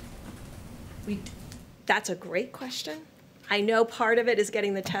 That's a great question. I know part of it is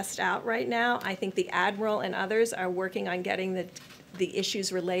getting the test out right now. I think the Admiral and others are working on getting the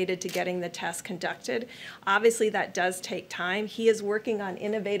issues related to getting the test conducted. Obviously, that does take time. He is working on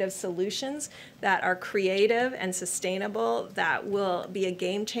innovative solutions that are creative and sustainable, that will be a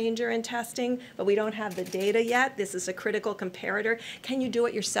game changer in testing, but we don't have the data yet. This is a critical comparator. Can you do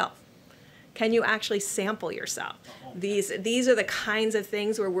it yourself? Can you actually sample yourself? These are the kinds of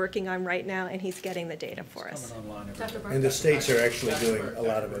things we're working on right now, and he's getting the data for us. And the states are actually doing a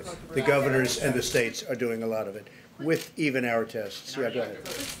lot of it. The governors and the states are doing a lot of it, with even our tests. Yeah, go ahead.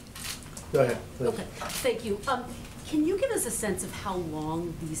 Go ahead, please. Okay, thank you. Can you give us a sense of how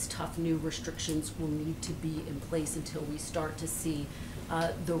long these tough new restrictions will need to be in place until we start to see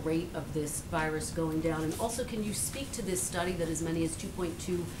the rate of this virus going down? And also, can you speak to this study that as many as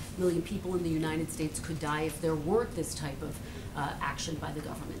 2.2 million people in the United States could die if there weren't this type of action by the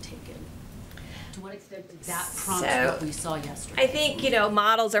government taken? To what extent did that prompt what we saw yesterday? I think,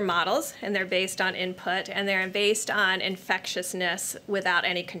 models are models, and they're based on input, and they're based on infectiousness without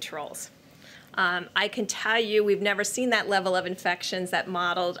any controls. I can tell you we've never seen that level of infections that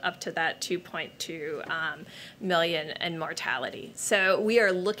modeled up to that 2.2 million in mortality. So we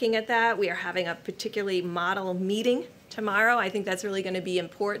are looking at that. We are having a particularly model meeting tomorrow. I think that's really going to be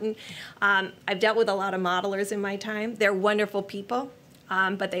important. I've dealt with a lot of modelers in my time. They're wonderful people.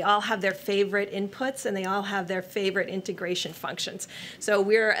 But they all have their favorite inputs, and they all have their favorite integration functions. So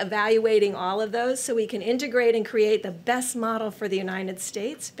we're evaluating all of those so we can integrate and create the best model for the United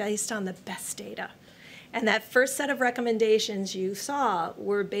States based on the best data. And that first set of recommendations you saw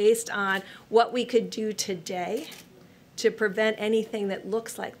were based on what we could do today to prevent anything that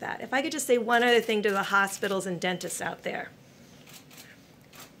looks like that. If I could just say one other thing to the hospitals and dentists out there.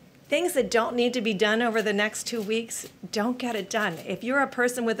 Things that don't need to be done over the next 2 weeks, don't get it done. If you're a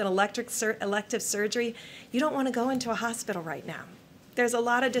person with an elective surgery, you don't want to go into a hospital right now. There's a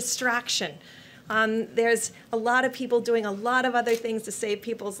lot of distraction. There's a lot of people doing a lot of other things to save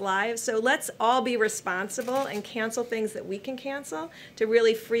people's lives. So let's all be responsible and cancel things that we can cancel to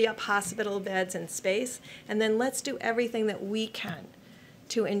really free up hospital beds and space. And then let's do everything that we can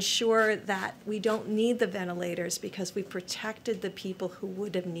to ensure that we don't need the ventilators because we protected the people who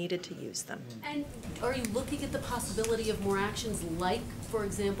would have needed to use them. And are you looking at the possibility of more actions like, for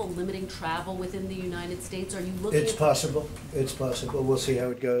example, limiting travel within the United States? Are you looking It's possible. It's possible. We'll see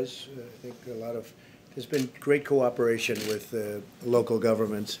how it goes. I think there's been great cooperation with local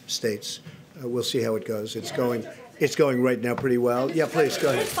governments, states. We'll see how it goes. It's going right now pretty well. Yeah, please, go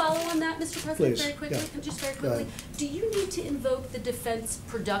ahead. Can I follow on that, Mr. President, Please, very quickly? yeah. Just very quickly. Do you need to invoke the Defense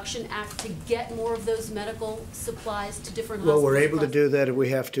Production Act to get more of those medical supplies to different hospitals? Well, we're able to do that if we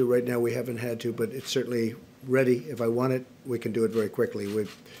have to. Right now, we haven't had to, but it's certainly ready. If I want it, we can do it very quickly.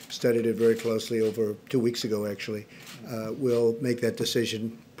 We've studied it very closely over 2 weeks ago, actually. We'll make that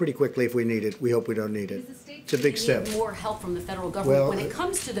decision pretty quickly if we need it. We hope we don't need it. It's a big step. Need more help from the federal government when it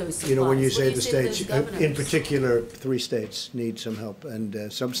comes to those supplies. When you say the states, in particular, 3 states need some help,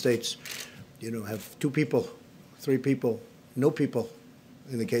 and some states, have 2 people, 3 people, no people.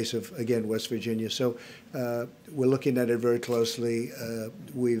 in the case of, again, West Virginia. So we're looking at it very closely.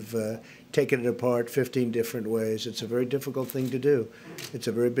 We've taken it apart 15 different ways. It's a very difficult thing to do. It's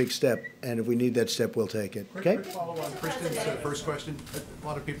a very big step, and if we need that step, we'll take it. Okay? Quick follow on Kristen's first question. A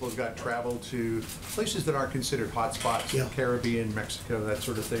lot of people have got travel to places that aren't considered hotspots, Yeah. Caribbean, Mexico, that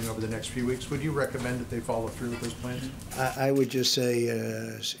sort of thing over the next few weeks. Would you recommend that they follow through with those plans? I would just say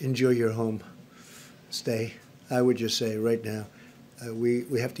enjoy your home stay. I would just say right now,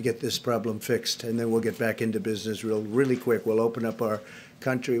 we have to get this problem fixed, and then we'll get back into business really quick. We'll open up our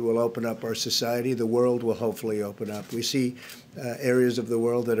country, we'll open up our society, the world will hopefully open up. We see areas of the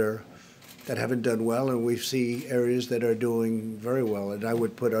world that haven't done well, and we see areas that are doing very well. And I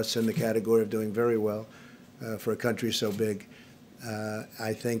would put us in the category of doing very well for a country so big.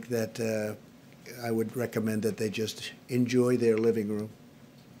 I think that I would recommend that they just enjoy their living room.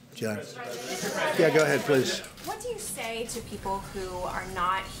 John? Yeah, go ahead, please. What do you say to people who are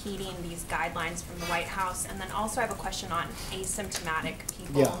not heeding these guidelines from the White House? And then also I have a question on asymptomatic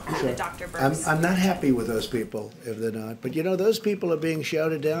people that Dr. Burks. I'm not happy with those people if they're not. But, you know, those people are being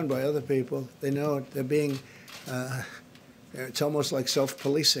shouted down by other people. They know it. They're being, it's almost like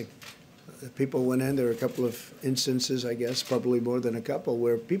self-policing. People went in, there are a couple of instances, I guess, probably more than a couple,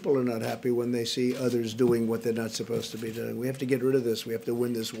 where people are not happy when they see others doing what they're not supposed to be doing. We have to get rid of this. We have to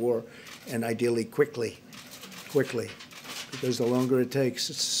win this war, and ideally quickly, because the longer it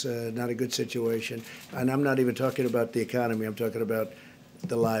takes, it's not a good situation. And I'm not even talking about the economy. I'm talking about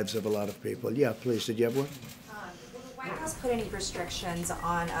the lives of a lot of people. Yeah, please, did you have one? Will the White House put any restrictions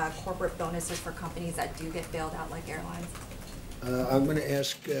on corporate bonuses for companies that do get bailed out like airlines? I'm going to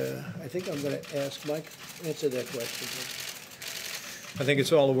ask, I think I'm going to ask Mike, answer that question. I think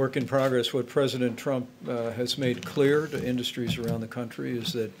it's all a work in progress. What President Trump has made clear to industries around the country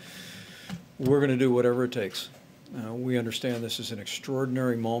is that we're going to do whatever it takes. We understand this is an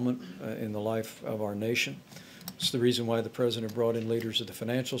extraordinary moment in the life of our nation. It's the reason why the President brought in leaders of the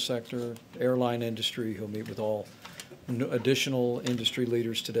financial sector, airline industry. He'll meet with all additional industry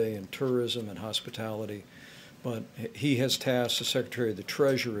leaders today in tourism and hospitality. But he has tasked the Secretary of the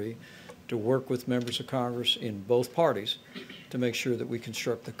Treasury to work with members of Congress in both parties to make sure that we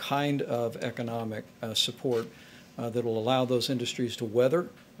construct the kind of economic support that will allow those industries to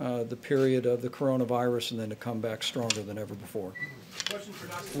weather the period of the coronavirus and then to come back stronger than ever before.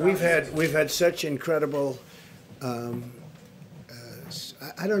 We've had such incredible, I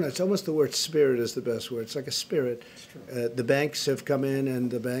don't know, it's almost the word spirit is the best word. It's like a spirit. The banks have come in, and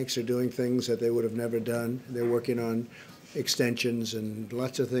the banks are doing things that they would have never done. They're working on extensions and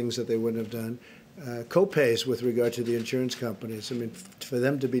lots of things that they wouldn't have done. Co-pays with regard to the insurance companies. I mean, for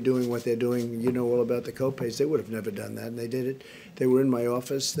them to be doing what they're doing, you know all about the co-pays. They would have never done that, and they did it. They were in my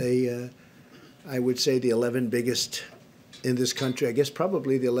office. They, I would say, the 11 biggest in this country. I guess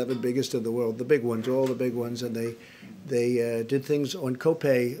probably the 11 biggest in the world, the big ones, all the big ones, and they did things on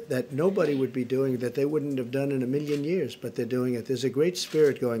copay that nobody would be doing, that they wouldn't have done in a million years, but they're doing it. There's a great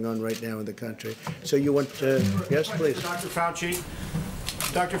spirit going on right now in the country. So you want to, yes, please. Dr.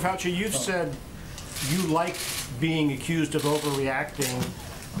 Fauci. Dr. Fauci, you've said you like being accused of overreacting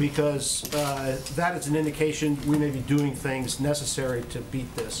because that is an indication we may be doing things necessary to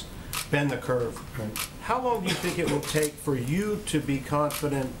beat this, bend the curve. Right. How long do you think it will take for you to be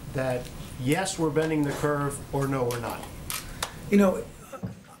confident that yes, we're bending the curve, or no, we're not? You know,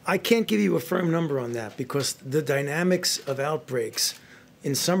 I can't give you a firm number on that because the dynamics of outbreaks,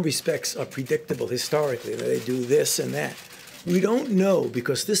 in some respects, are predictable historically. They do this and that. We don't know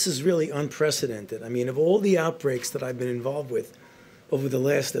because this is really unprecedented. I mean, of all the outbreaks that I've been involved with over the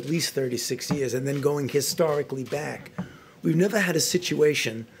last at least 36 years, and then going historically back, we've never had a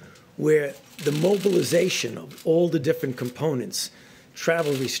situation where the mobilization of all the different components,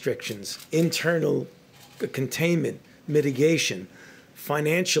 travel restrictions, internal containment, mitigation,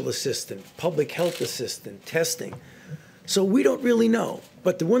 financial assistance, public health assistance, testing. So we don't really know.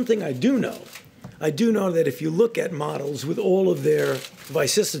 But the one thing I do know that if you look at models with all of their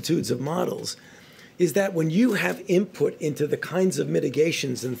vicissitudes of models, is that when you have input into the kinds of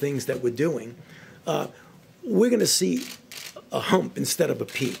mitigations and things that we're doing, we're going to see a hump instead of a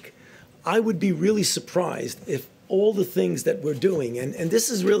peak. I would be really surprised if all the things that we're doing, and this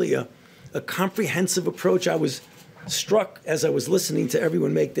is really a comprehensive approach. I was struck as I was listening to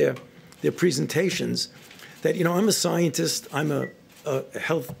everyone make their presentations that, you know, I'm a scientist, I'm a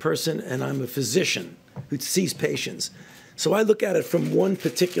health person, and I'm a physician who sees patients. So I look at it from one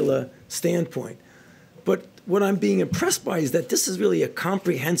particular standpoint. But what I'm being impressed by is that this is really a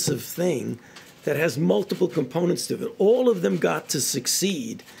comprehensive thing that has multiple components to it. All of them got to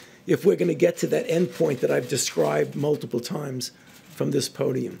succeed if we're going to get to that end point that I've described multiple times from this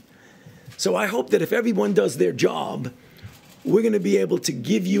podium. So I hope that if everyone does their job, we're going to be able to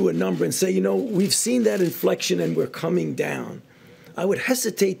give you a number and say, you know, we've seen that inflection and we're coming down. I would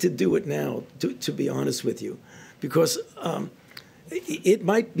hesitate to do it now, to be honest with you, because it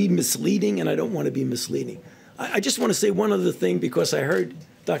might be misleading, and I don't want to be misleading. I just want to say one other thing, because I heard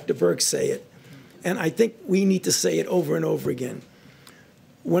Dr. Burke say it, and I think we need to say it over and over again.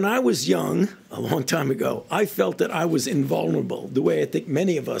 When I was young, a long time ago, I felt that I was invulnerable, the way I think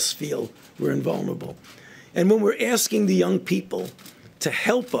many of us feel we're invulnerable. And when we're asking the young people to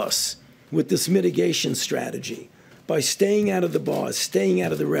help us with this mitigation strategy, by staying out of the bars, staying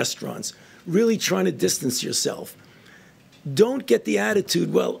out of the restaurants, really trying to distance yourself, don't get the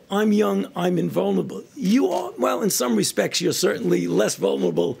attitude, well, I'm young, I'm invulnerable. You are, well, in some respects, you're certainly less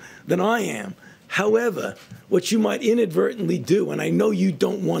vulnerable than I am. However, what you might inadvertently do, and I know you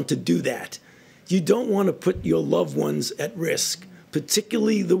don't want to do that, you don't want to put your loved ones at risk,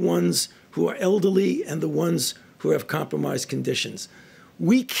 particularly the ones who are elderly and the ones who have compromised conditions.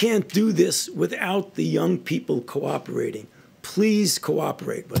 We can't do this without the young people cooperating. Please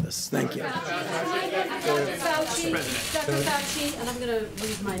cooperate with us. Thank you. Dr. Fauci, and I'm going to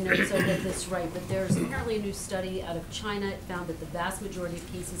read my notes so I get this right, but there's apparently a new study out of China. It found that the vast majority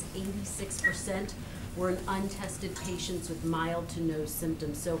of cases, 86%, were in untested patients with mild to no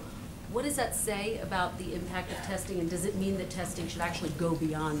symptoms. So what does that say about the impact of testing, and does it mean that testing should actually go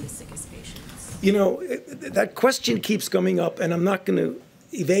beyond the sickest patients? You know, that question keeps coming up, and I'm not going to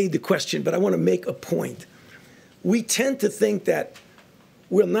evade the question, but I want to make a point. We tend to think that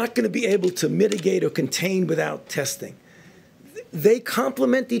we're not going to be able to mitigate or contain without testing. They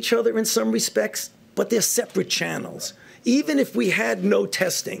complement each other in some respects, but they're separate channels. Even if we had no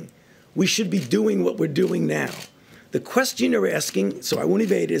testing, we should be doing what we're doing now. The question you're asking, so I won't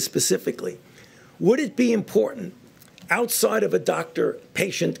evade it specifically, would it be important outside of a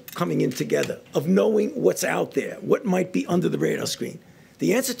doctor-patient coming in together, of knowing what's out there, what might be under the radar screen?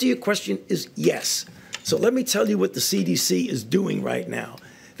 The answer to your question is yes. So let me tell you what the CDC is doing right now.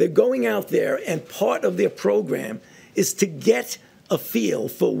 They're going out there, and part of their program is to get a feel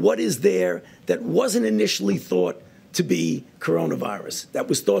for what is there that wasn't initially thought to be coronavirus, that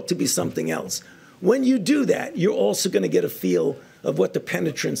was thought to be something else. When you do that, you're also going to get a feel of what the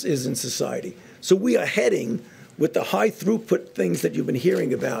penetrance is in society. So we are heading with the high throughput things that you've been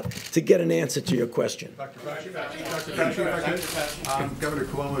hearing about to get an answer to your question. Dr. Fauci, Governor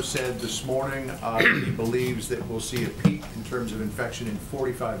Cuomo said this morning he believes that we'll see a peak in terms of infection in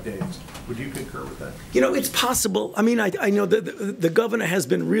 45 days. Would you concur with that? You know, it's possible. I mean, I know that the governor has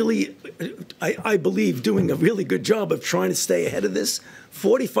been really, I believe, doing a really good job of trying to stay ahead of this.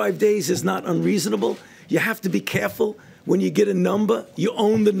 45 days is not unreasonable. You have to be careful. When you get a number, you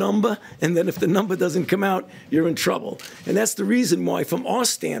own the number, and then if the number doesn't come out, you're in trouble. And that's the reason why, from our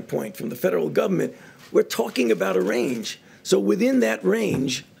standpoint, from the federal government, we're talking about a range. So within that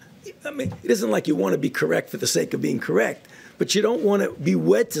range, I mean, it isn't like you want to be correct for the sake of being correct, but you don't want to be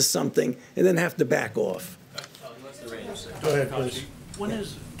wed to something and then have to back off. Go ahead, please.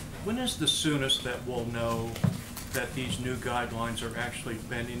 When is the soonest that we'll know that these new guidelines are actually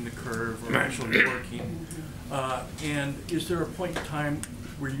bending the curve or actually working? And is there a point in time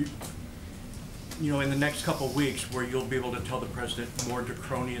where you know, in the next couple of weeks, where you'll be able to tell the president more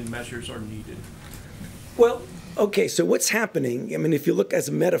draconian measures are needed? Well, okay, so what's happening, I mean, if you look as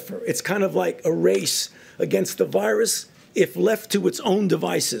a metaphor, it's kind of like a race against the virus. If left to its own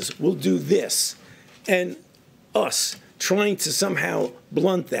devices, will do this, and us trying to somehow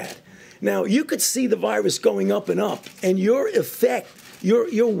blunt that. Now, you could see the virus going up and up, and your effect,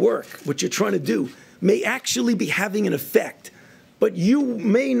 your work, what you're trying to do, may actually be having an effect, but you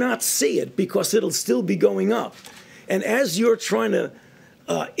may not see it because it'll still be going up. And as you're trying to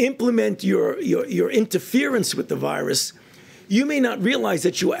implement your interference with the virus, you may not realize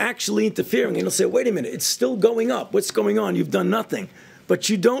that you are actually interfering. And you'll say, wait a minute, it's still going up. What's going on? You've done nothing. But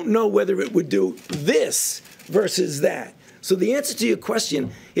you don't know whether it would do this versus that. So the answer to your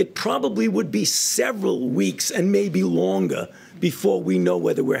question, it probably would be several weeks and maybe longer before we know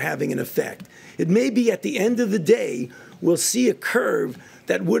whether we're having an effect. It may be at the end of the day, we'll see a curve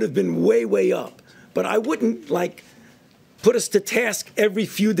that would have been way, way up. But I wouldn't, like, put us to task every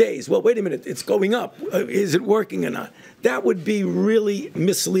few days. Well, wait a minute, it's going up. Is it working or not? That would be really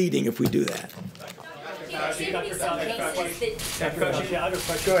misleading if we do that. Go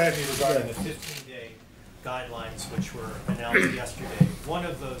ahead, regarding the 15-day guidelines which were announced yesterday. One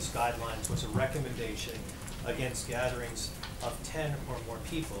of those guidelines was a recommendation against gatherings of 10 or more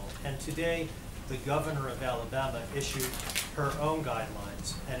people. And today, the governor of Alabama issued her own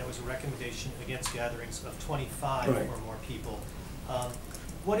guidelines, and it was a recommendation against gatherings of 25 or more people.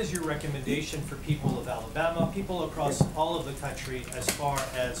 What is your recommendation for people of Alabama, people across all of the country, as far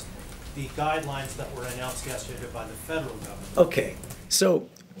as the guidelines that were announced yesterday by the federal government? Okay, so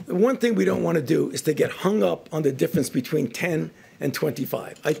the one thing we don't want to do is to get hung up on the difference between 10 and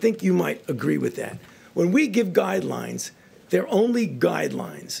 25. I think you might agree with that. When we give guidelines, they're only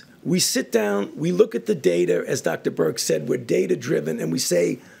guidelines. We sit down, we look at the data, as Dr. Burke said, we're data-driven, and we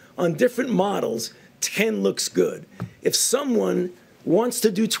say on different models, 10 looks good. If someone wants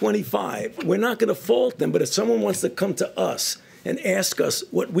to do 25, we're not going to fault them, but if someone wants to come to us and ask us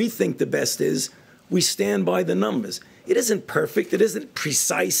what we think the best is, we stand by the numbers. It isn't perfect, it isn't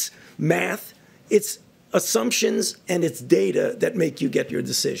precise math, it's assumptions and it's data that make you get your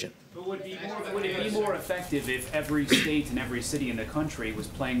decision. But would it be more effective if every state and every city in the country was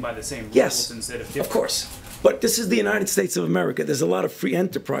playing by the same rules Yes, instead of different? of course. But this is the United States of America. There's a lot of free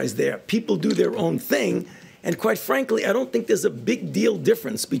enterprise there. People do their own thing. And quite frankly, I don't think there's a big deal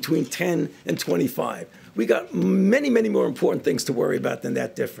difference between 10 and 25. We got many, many more important things to worry about than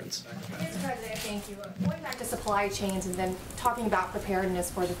that difference. Mr. President, thank you. Going back to supply chains and then talking about preparedness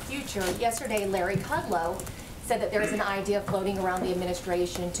for the future, yesterday Larry Kudlow said that there is an idea floating around the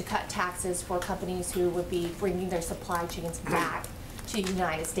administration to cut taxes for companies who would be bringing their supply chains back to the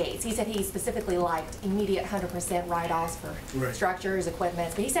United States. He said he specifically liked immediate 100% write-offs for structures,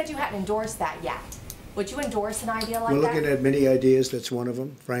 equipment, but he said you hadn't endorsed that yet. Would you endorse an idea like that? We're looking at many ideas. That's one of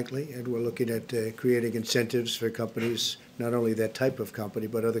them, frankly, and we're looking at creating incentives for companies, not only that type of company,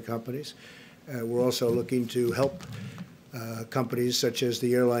 but other companies. We're also looking to help companies such as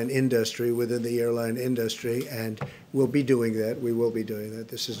the airline industry within the airline industry, and we'll be doing that. We will be doing that.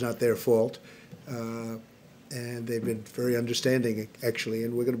 This is not their fault, and they've been very understanding, actually,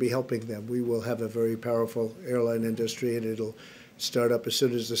 and we're going to be helping them. We will have a very powerful airline industry, and it'll start up as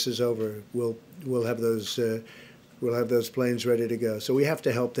soon as this is over. We'll have those planes ready to go. So we have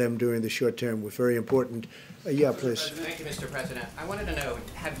to help them during the short term. We're very important. Yeah, please. Thank you, Mr. President. I wanted to know,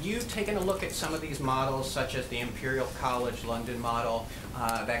 have you taken a look at some of these models, such as the Imperial College London model,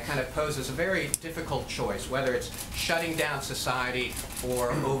 that kind of poses a very difficult choice, whether it's shutting down society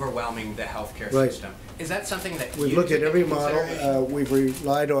or overwhelming the healthcare system? Is that something that we've looked at every model? We've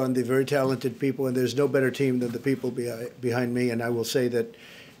relied on the very talented people, and there's no better team than the people behind me. And I will say that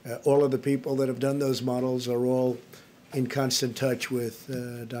all of the people that have done those models are all in constant touch with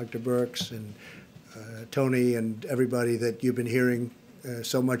Dr. Burks and Tony and everybody that you've been hearing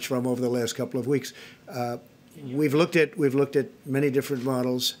so much from over the last couple of weeks. We've looked at many different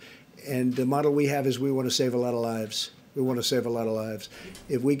models, and the model we have is we want to save a lot of lives. We want to save a lot of lives.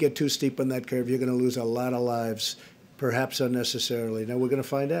 If we get too steep on that curve, you're going to lose a lot of lives, perhaps unnecessarily. Now, we're going to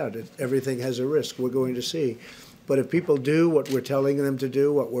find out. Everything has a risk. We're going to see. But if people do what we're telling them to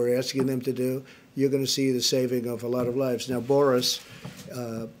do, what we're asking them to do, you're going to see the saving of a lot of lives. Now, Boris,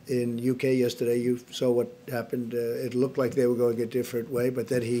 in UK yesterday, you saw what happened. It looked like they were going a different way, but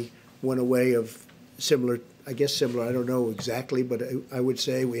then he went away of similar, I guess similar, I don't know exactly, but I would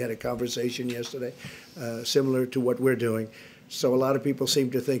say we had a conversation yesterday similar to what we're doing. So a lot of people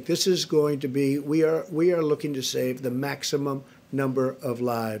seem to think this is going to be, we are looking to save the maximum number of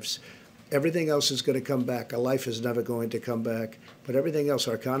lives. Everything else is going to come back. A life is never going to come back. But everything else,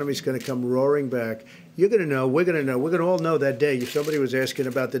 our economy is going to come roaring back. You're going to know, we're going to know. We're going to all know that day. If somebody was asking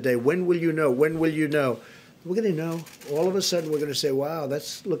about the day, when will you know? When will you know? We're going to know. All of a sudden, we're going to say, wow,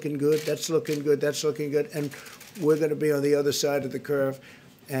 that's looking good. That's looking good. That's looking good. And we're going to be on the other side of the curve.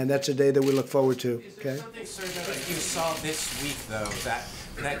 And that's a day that we look forward to. Is there something, sir, that you saw this week, though,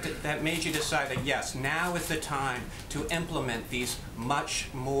 that made you decide that, yes, now is the time to implement these much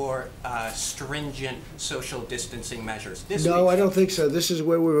more stringent social distancing measures? No, I don't think so. This is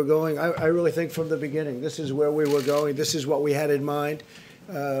where we were going. I really think from the beginning, this is where we were going. This is what we had in mind.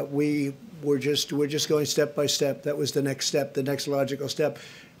 We're just going step by step. That was the next step, the next logical step.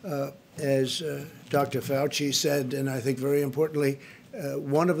 As Dr. Fauci said, and I think very importantly,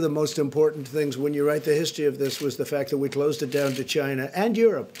 one of the most important things when you write the history of this was the fact that we closed it down to China and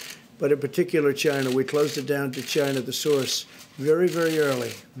Europe, but in particular China. We closed it down to China, the source, very, very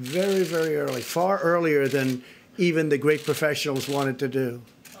early, very, very early, far earlier than even the great professionals wanted to do.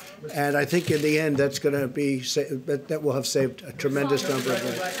 And I think in the end, that's going to be, that will have saved a tremendous number of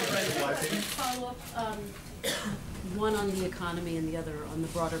lives. Follow up, one on the economy and the other on the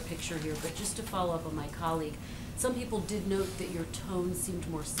broader picture here, but just to follow up on my colleague, some people did note that your tone seemed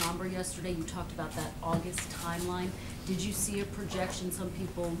more somber yesterday. You talked about that August timeline. Did you see a projection? Some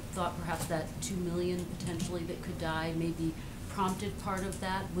people thought perhaps that 2 million potentially that could die maybe prompted part of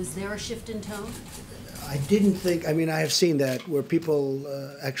that. Was there a shift in tone? I didn't think, I mean, I have seen that where people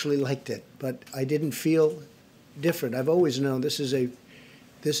actually liked it, but I didn't feel different. I've always known this is a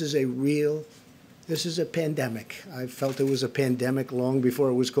pandemic. I felt it was a pandemic long before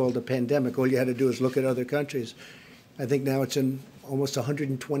it was called a pandemic. All you had to do is look at other countries. I think now it's in almost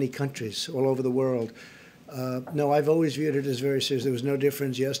 120 countries all over the world. No, I've always viewed it as very serious. There was no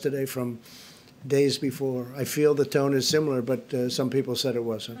difference yesterday from days before. I feel the tone is similar, but some people said it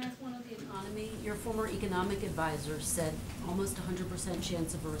wasn't. One of the economy, your former economic advisor said almost 100%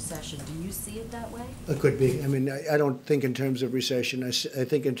 chance of a recession. Do you see it that way? It could be. I mean, I don't think in terms of recession. I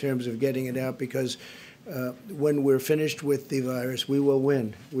think in terms of getting it out, because when we're finished with the virus, we will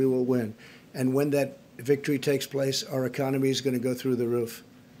win. We will win. And when that victory takes place, our economy is going to go through the roof.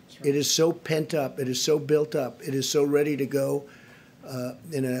 Right. It is so pent up. It is so built up. It is so ready to go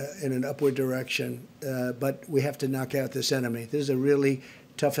in an upward direction. But we have to knock out this enemy. This is a really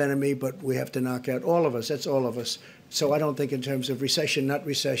tough enemy, but we have to knock out all of us. That's all of us. So I don't think in terms of recession, not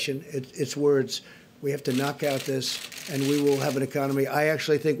recession. It's words. We have to knock out this, and we will have an economy. I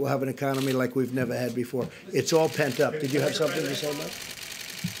actually think we'll have an economy like we've never had before. It's all pent up. Did you have something to say, Mike?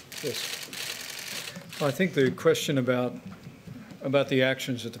 Yes. Well, I think the question about the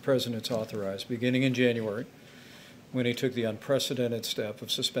actions that the President's authorized, beginning in January, when he took the unprecedented step of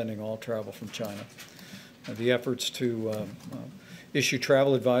suspending all travel from China, the efforts to issue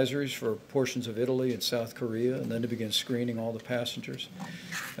travel advisories for portions of Italy and South Korea, and then to begin screening all the passengers,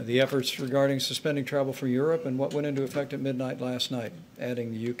 the efforts regarding suspending travel from Europe and what went into effect at midnight last night,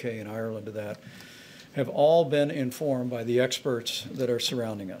 adding the UK and Ireland to that, have all been informed by the experts that are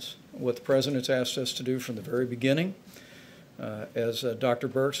surrounding us. What the President's asked us to do from the very beginning, as Dr.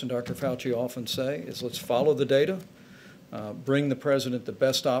 Birx and Dr. Fauci often say, is let's follow the data, bring the President the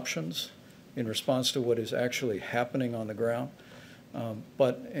best options in response to what is actually happening on the ground.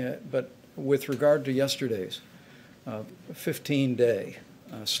 But with regard to yesterday's 15-day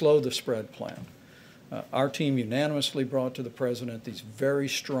slow the spread plan, our team unanimously brought to the President these very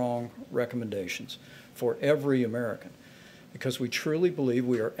strong recommendations for every American, because we truly believe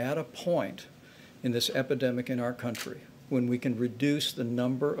we are at a point in this epidemic in our country when we can reduce the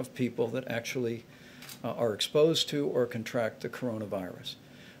number of people that actually are exposed to or contract the coronavirus.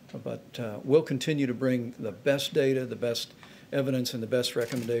 But we'll continue to bring the best data, the best evidence, and the best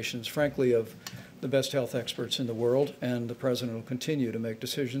recommendations, frankly, of the best health experts in the world, and the President will continue to make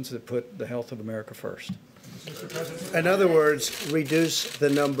decisions that put the health of America first. In other words, reduce the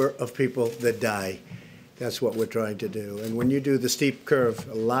number of people that die. That's what we're trying to do. And when you do the steep curve,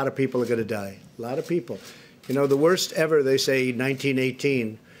 a lot of people are going to die. A lot of people. You know, the worst ever, they say,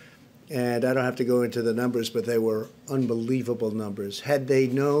 1918. And I don't have to go into the numbers, but they were unbelievable numbers. Had they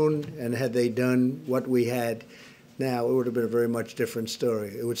known and had they done what we had now, it would have been a very much different story.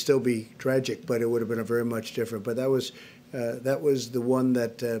 It would still be tragic, but it would have been a very much different. But that was the one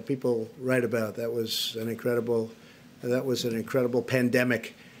that people write about. That was an incredible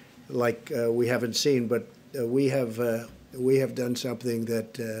pandemic, like we haven't seen. But we have done something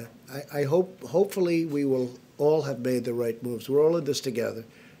that I hopefully we will all have made the right moves. We're all in this together,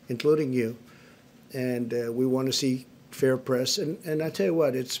 including you, and we want to see fair press. And I tell you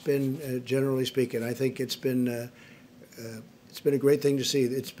what, it's been generally speaking, I think it's been a great thing to see.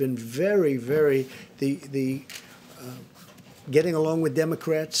 It's been very, very getting along with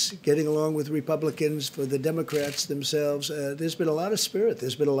Democrats, getting along with Republicans, for the Democrats themselves. There's been a lot of spirit.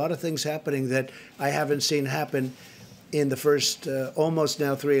 There's been a lot of things happening that I haven't seen happen in the first almost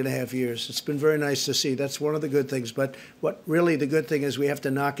now 3.5 years. It's been very nice to see. That's one of the good things. But what really the good thing is we have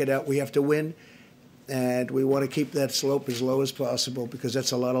to knock it out. We have to win. And we want to keep that slope as low as possible, because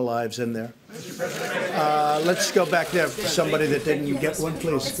that's a lot of lives in there. Let's go back there. Somebody that didn't get one,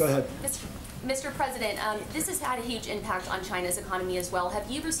 please. Go ahead. Mr. President, this has had a huge impact on China's economy as well. Have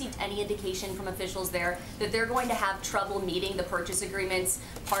you received any indication from officials there that they're going to have trouble meeting the purchase agreements,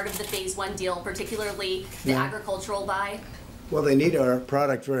 part of the Phase 1 deal, particularly the agricultural buy? Well, they need our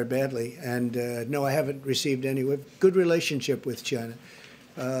product very badly. And no, I haven't received any. We have a good relationship with China.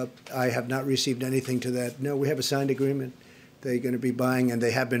 I have not received anything to that. No, we have a signed agreement. They're going to be buying, and they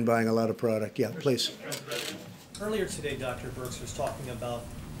have been buying a lot of product. Yeah, please. Earlier today, Dr. Birx was talking about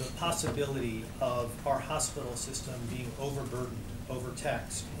the possibility of our hospital system being overburdened,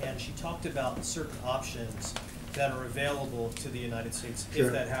 overtaxed, and she talked about certain options that are available to the United States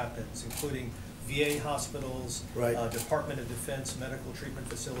if that happens, including VA hospitals, Department of Defense medical treatment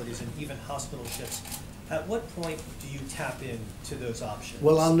facilities, and even hospital ships. At what point do you tap into those options?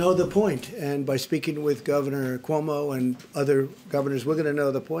 Well, I'll know the point, and by speaking with Governor Cuomo and other governors, we're going to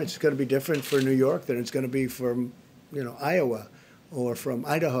know the points. It's going to be different for New York than it's going to be from, Iowa, or from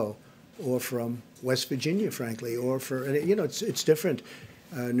Idaho, or from West Virginia, frankly, or for, it's different.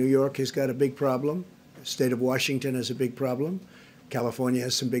 New York has got a big problem. State of Washington has a big problem. California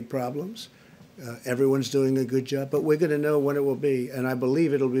has some big problems. Everyone's doing a good job, but we're going to know when it will be. And I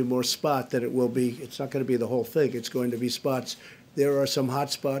believe it'll be more spot than it will be. It's not going to be the whole thing. It's going to be spots. There are some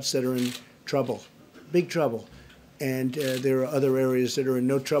hot spots that are in trouble, big trouble. And there are other areas that are in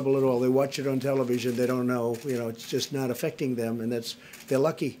no trouble at all. They watch it on television. They don't know. It's just not affecting them. And they're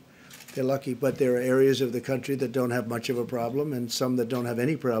lucky. They're lucky. But there are areas of the country that don't have much of a problem and some that don't have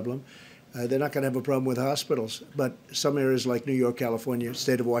any problem. They're not going to have a problem with hospitals, but some areas like New York, California,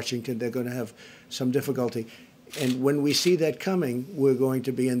 state of Washington, they're going to have some difficulty. And when we see that coming, we're going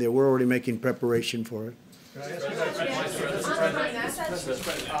to be in there. We're already making preparation for it.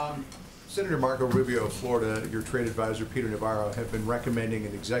 Senator Marco Rubio of Florida, your trade advisor, Peter Navarro, have been recommending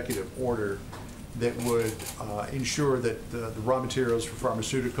an executive order that would ensure that the raw materials for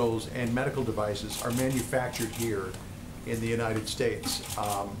pharmaceuticals and medical devices are manufactured here in the United States.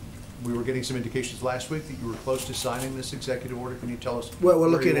 We were getting some indications last week that you were close to signing this executive order. Can you tell us? Well, we're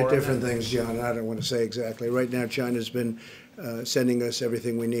looking at different things, John. I don't want to say exactly. Right now, China's been sending us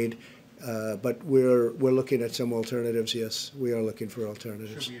everything we need, but we're looking at some alternatives. Yes, we are looking for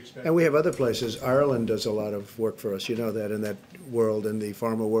alternatives, and we have other places. Ireland does a lot of work for us. You know that in that world, in the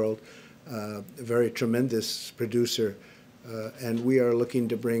pharma world, a very tremendous producer, and we are looking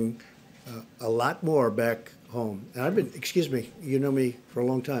to bring a lot more back home. And I've been, excuse me, you know me for a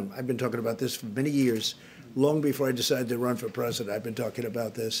long time. I've been talking about this for many years, long before I decided to run for president. I've been talking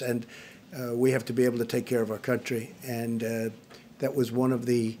about this, and we have to be able to take care of our country, and that was one of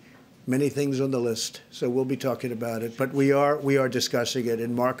the many things on the list. So we'll be talking about it, but we are discussing it,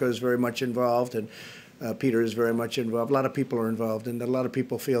 and Marco is very much involved, and Peter is very much involved. A lot of people are involved, and a lot of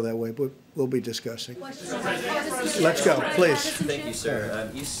people feel that way, but we'll be discussing. Let's go, please. Thank you, sir.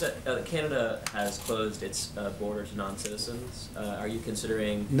 You said Canada has closed its border to non-citizens. Are you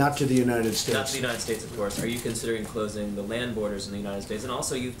considering... Not to the United States. Not to the United States, of course. Are you considering closing the land borders in the United States? And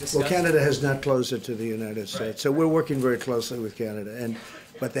also, you've discussed... Well, Canada has not closed it to the United States, right. So we're working very closely with Canada,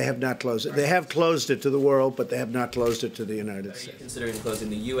 but they have not closed it. They have closed it to the world, but they have not closed it to the United States. Are you considering closing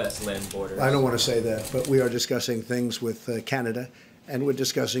the U.S. land borders? I don't want to say that, but we are discussing things with Canada, and we're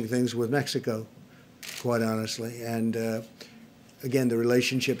discussing things with Mexico, quite honestly. And again, the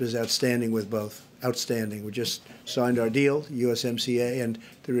relationship is outstanding with both. Outstanding. We just signed our deal, USMCA, and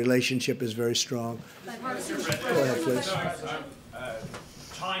the relationship is very strong. Go ahead, please.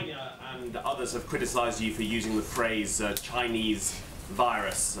 China and others have criticized you for using the phrase Chinese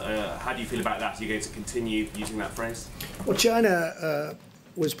virus. How do you feel about that? Are you going to continue using that phrase? Well, China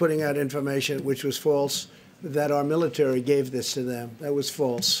was putting out information which was false, that our military gave this to them. That was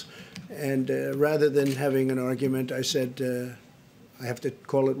false. And rather than having an argument, I said, I have to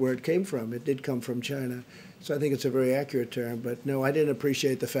call it where it came from. It did come from China. So I think it's a very accurate term. But no, I didn't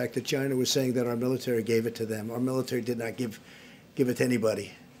appreciate the fact that China was saying that our military gave it to them. Our military did not give it to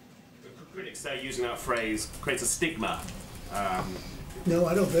anybody. Critics say using that phrase creates a stigma. No,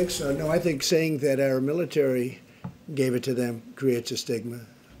 I don't think so. No, I think saying that our military gave it to them creates a stigma.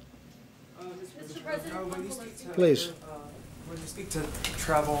 Mr. President, please. When you speak to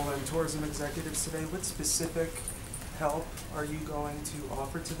travel and tourism executives today, what specific help are you going to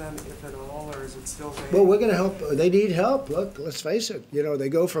offer to them, if at all, or is it still vague? Well, we're going to help. They need help. Look, let's face it. You know, they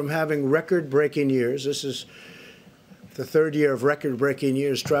go from having record-breaking years. This is the third year of record-breaking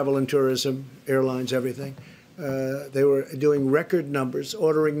years, travel and tourism, airlines, everything. They were doing record numbers,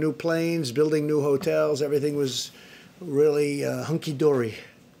 ordering new planes, building new hotels. Everything was really hunky-dory.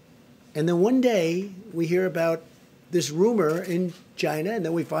 And then one day, we hear about this rumor in China, and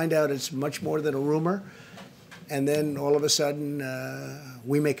then we find out it's much more than a rumor. And then all of a sudden,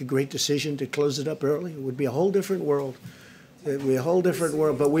 we make a great decision to close it up early. It would be a whole different world. It would be a whole different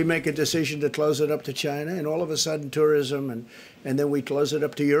world. But we make a decision to close it up to China, and all of a sudden, tourism, and then we close it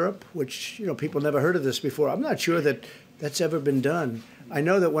up to Europe, which, you know, people never heard of this before. I'm not sure that that's ever been done. I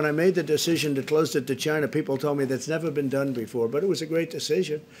know that when I made the decision to close it to China, people told me that's never been done before, but it was a great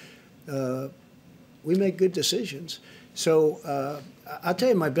decision. We make good decisions. So I'll tell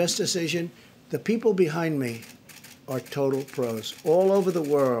you my best decision. The people behind me are total pros. All over the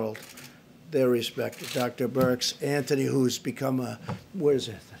world, they're respected. Dr. Birx, Anthony, who's become a, He's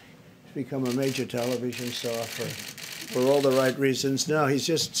become a major television star for all the right reasons. No, he's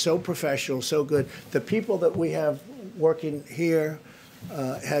just so professional, so good. The people that we have working here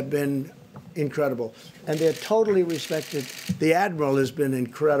have been incredible, and they're totally respected. The Admiral has been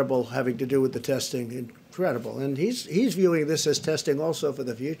incredible, having to do with the testing, incredible. And he's viewing this as testing also for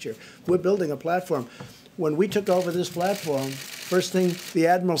the future. We're building a platform. When we took over this platform, first thing the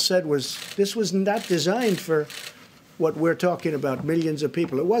Admiral said was, this was not designed for what we're talking about, millions of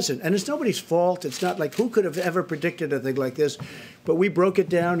people. It wasn't. And it's nobody's fault. It's not like who could have ever predicted a thing like this. But we broke it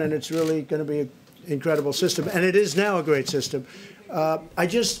down, and it's really going to be an incredible system. And it is now a great system. I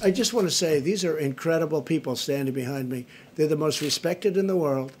just want to say these are incredible people standing behind me. They're the most respected in the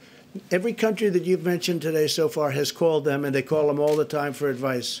world. Every country that you've mentioned today so far has called them, and they call them all the time for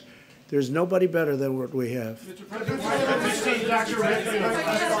advice. There's nobody better than what we have. Why haven't we seen Dr.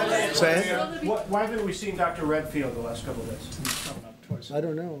 Redfield? Say it? Why haven't we seen Dr. Redfield the last couple of days? I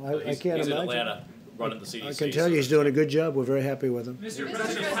don't know. I can't he's imagine. in Atlanta running the CDC. I can tell you he's doing a good job. We're very happy with him. Mr.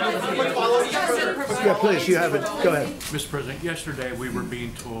 Yeah, please, you have it. Go ahead. Mr. President, yesterday we were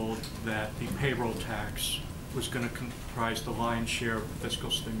being told that the payroll tax was going to comprise the lion's share of fiscal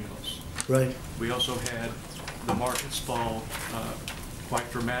stimulus. Right. We also had the markets fall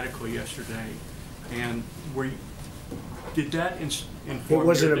quite dramatically yesterday. And did that inform It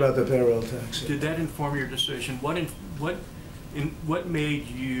wasn't about the payroll tax. Did that inform your decision? What made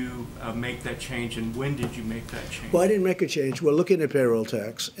you make that change, and when did you make that change? Well, I didn't make a change. We're looking at payroll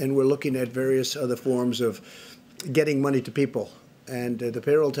tax, and we're looking at various other forms of getting money to people. And the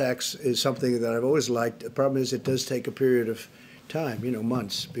payroll tax is something that I've always liked. The problem is it does take a period of time,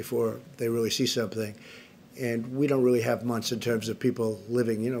 months, before they really see something. And we don't really have months in terms of people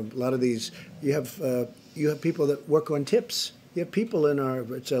living. A lot of these, you have people that work on tips. You have people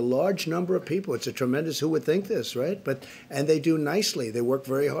it's a large number of people. It's a tremendous, who would think this, right? And they do nicely. They work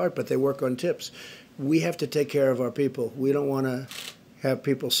very hard, but they work on tips. We have to take care of our people. We don't want to have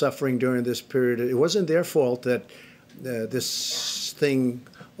people suffering during this period. It wasn't their fault that this thing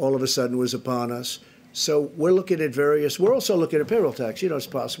all of a sudden was upon us. So we're looking at we're also looking at payroll tax. It's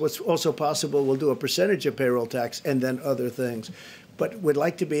possible. It's also possible we'll do a percentage of payroll tax and then other things. But we'd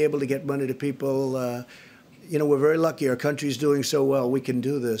like to be able to get money to people. We're very lucky. Our country's doing so well. We can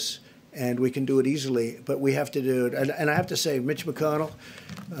do this, and we can do it easily. But we have to do it. And I have to say, Mitch McConnell,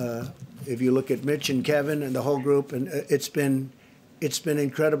 if you look at Mitch and Kevin and the whole group, and it's been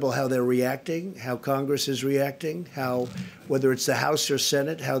incredible how they're reacting, how Congress is reacting, how whether it's the House or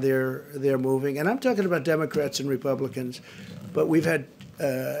Senate, how they're moving. And I'm talking about Democrats and Republicans, but we've had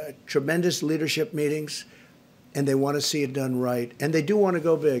tremendous leadership meetings, and they want to see it done right. And they do want to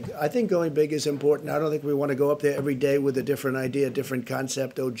go big. I think going big is important. I don't think we want to go up there every day with a different idea, different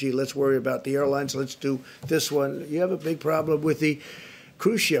concept. Oh, gee, let's worry about the airlines. Let's do this one. You have a big problem with the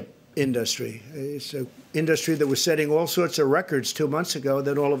cruise ship industry. It's an industry that was setting all sorts of records 2 months ago.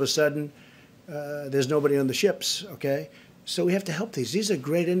 Then all of a sudden, there's nobody on the ships, okay? So we have to help these. These are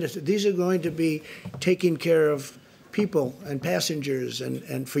great industries. These are going to be taking care of people and passengers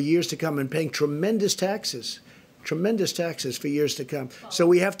and for years to come and paying tremendous taxes for years to come. So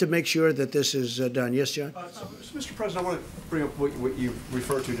we have to make sure that this is done. Yes, John? Mr. President, I want to bring up what you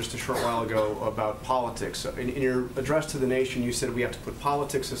referred to just a short while ago about politics. In your address to the nation, you said we have to put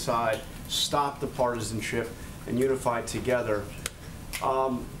politics aside, stop the partisanship, and unify together.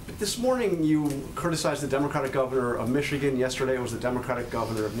 But this morning, you criticized the Democratic governor of Michigan. Yesterday, it was the Democratic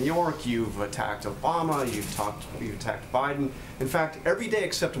governor of New York. You've attacked Obama. You've attacked Biden. In fact, every day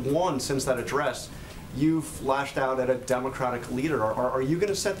except one since that address, you've lashed out at a Democratic leader. Are you going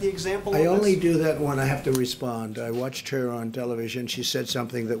to set the example? I only do that when I have to respond. I watched her on television. She said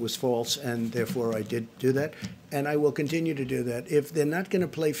something that was false, and therefore I did do that. And I will continue to do that. If they're not going to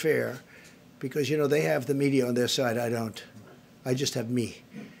play fair, because, they have the media on their side, I don't. I just have me.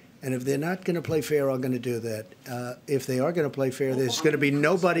 And if they're not going to play fair, I'm going to do that. If they are going to play fair, there's going to be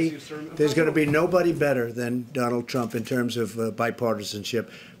nobody better than Donald Trump in terms of bipartisanship.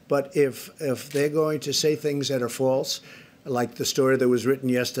 But if they're going to say things that are false, like the story that was written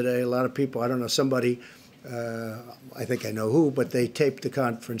yesterday, a lot of people, I don't know, somebody, I think I know who, but they taped the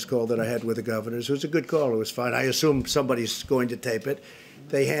conference call that I had with the governors. It was a good call. It was fine. I assume somebody's going to tape it.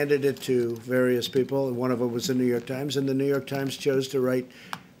 They handed it to various people, and one of them was the New York Times, and the New York Times chose to write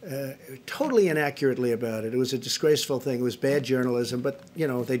totally inaccurately about it. It was a disgraceful thing. It was bad journalism, but,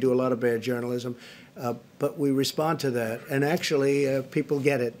 they do a lot of bad journalism. But we respond to that. And actually, people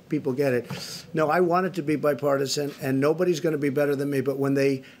get it. People get it. No, I want it to be bipartisan, and nobody's going to be better than me. But when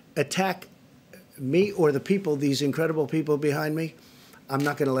they attack me or the people, these incredible people behind me, I'm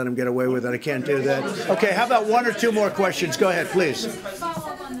not going to let them get away with it. I can't do that. Okay, how about one or two more questions? Go ahead, please.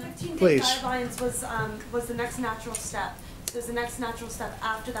 Follow-up on the 15-day Please. guidelines was the next natural step. So is the next natural step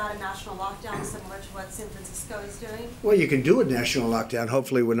after that a national lockdown similar to what San Francisco is doing? Well, you can do a national lockdown.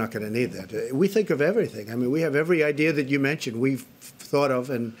 Hopefully, we're not going to need that. We think of everything. I mean, we have every idea that you mentioned we've thought of,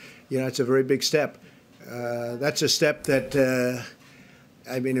 and, it's a very big step. That's a step that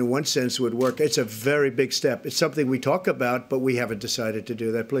I mean, in one sense, would work. It's a very big step. It's something we talk about, but we haven't decided to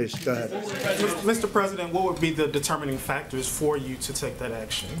do that. Please, go ahead. Mr. President, what would be the determining factors for you to take that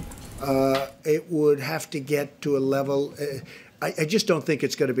action? It would have to get to a level. I just don't think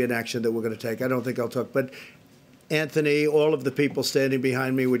it's going to be an action that we're going to take. I don't think I'll talk. But Anthony, all of the people standing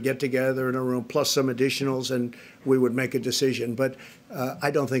behind me would get together in a room, plus some additionals, and we would make a decision. But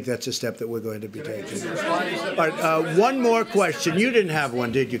I don't think that's a step that we're going to be taking. All right, one more question. You didn't have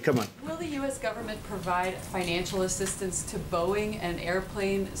one, did you? Come on. Will the U.S. government provide financial assistance to Boeing and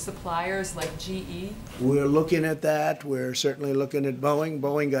airplane suppliers like GE? We're looking at that. We're certainly looking at Boeing.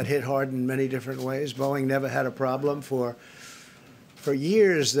 Boeing got hit hard in many different ways. Boeing never had a problem for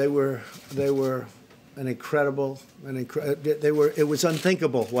years. They were an incredible, it was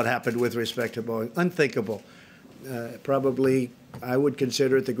unthinkable what happened with respect to Boeing. Unthinkable. Probably, I would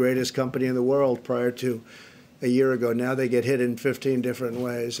consider it the greatest company in the world prior to a year ago. Now they get hit in 15 different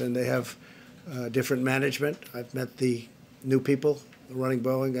ways, and they have different management. I've met the new people running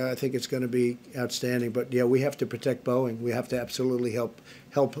Boeing. I think it's going to be outstanding. But yeah, we have to protect Boeing. We have to absolutely help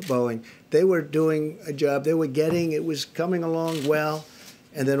Boeing. They were doing a job. They were getting, it was coming along well.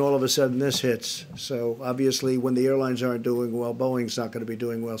 And then all of a sudden this hits. So obviously when the airlines aren't doing well, Boeing's not going to be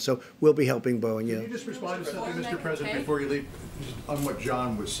doing well. So we'll be helping Boeing, yeah. Can you just respond to something, Mr. President, before you leave, on what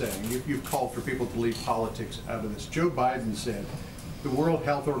John was saying? You've called for people to leave politics out of this. Joe Biden said the World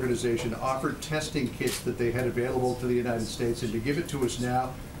Health Organization offered testing kits that they had available to the United States, and to give it to us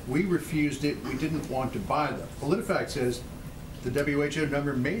now, we refused it. We didn't want to buy them. PolitiFact says the WHO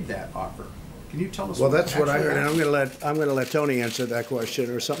never made that offer. Can you tell us? Well, that's what I heard, and I'm going to let Tony answer that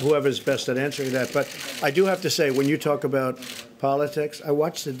question, or whoever's best at answering that. But I do have to say, when you talk about politics, I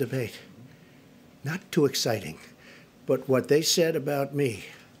watched the debate. Not too exciting, but what they said about me,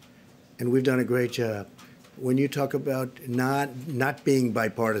 and we've done a great job. When you talk about not being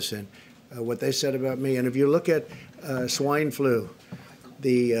bipartisan, what they said about me, and if you look at swine flu,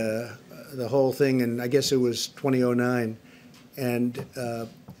 the whole thing, and I guess it was 2009, and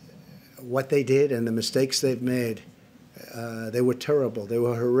what they did and the mistakes they've made, they were terrible. They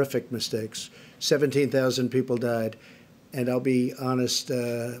were horrific mistakes. 17,000 people died. And I'll be honest,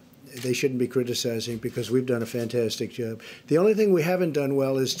 they shouldn't be criticizing because we've done a fantastic job. The only thing we haven't done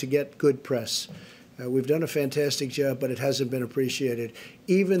well is to get good press. We've done a fantastic job, but it hasn't been appreciated.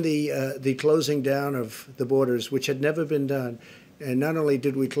 Even the closing down of the borders, which had never been done, and not only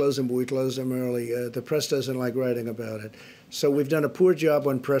did we close them, but we closed them early. The press doesn't like writing about it. So we've done a poor job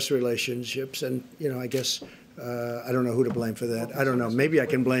on press relationships, and I guess I don't know who to blame for that. I don't know. Maybe I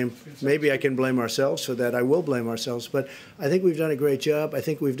can blame ourselves for that. I will blame ourselves, but I think we've done a great job. I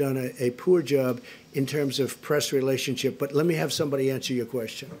think we've done a poor job in terms of press relationship. But let me have somebody answer your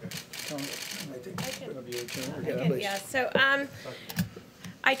question. Yeah. So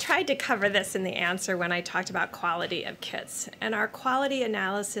I tried to cover this in the answer when I talked about quality of kits, and our quality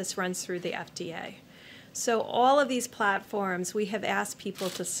analysis runs through the FDA. So all of these platforms, we have asked people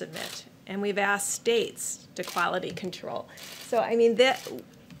to submit, and we've asked states to quality control. So, I mean,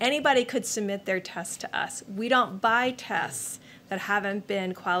 anybody could submit their test to us. We don't buy tests that haven't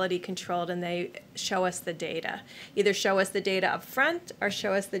been quality controlled, and they show us the data. Either show us the data up front or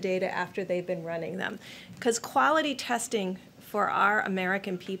show us the data after they've been running them. Because quality testing for our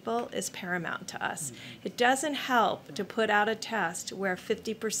American people is paramount to us. It doesn't help to put out a test where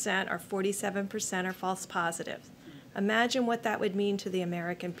 50% or 47% are false positives. Imagine what that would mean to the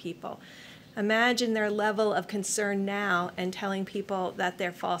American people. Imagine their level of concern now and telling people that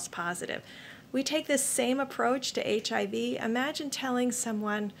they're false positive. We take this same approach to HIV. Imagine telling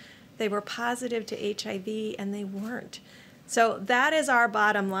someone they were positive to HIV and they weren't. So that is our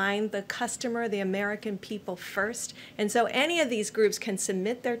bottom line, the customer, the American people first. And so any of these groups can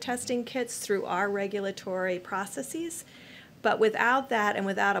submit their testing kits through our regulatory processes. But without that and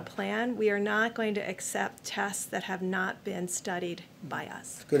without a plan, we are not going to accept tests that have not been studied by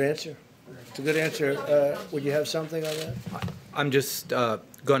us. Good answer. It's a good answer. Would you have something on that? I'm just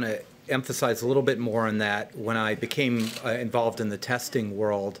going to emphasize a little bit more on that. When I became involved in the testing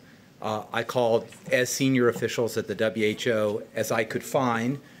world, I called as senior officials at the WHO as I could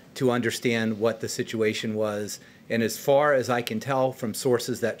find to understand what the situation was. And as far as I can tell from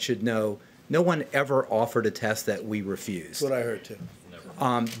sources that should know, no one ever offered a test that we refused. That's what I heard too.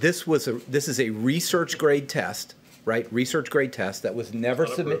 This is a research grade test, right? Research grade test that was never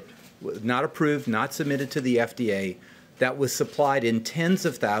submitted, not approved, not submitted to the FDA. That was supplied in tens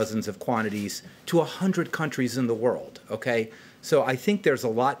of thousands of quantities to 100 countries in the world. Okay, so I think there's a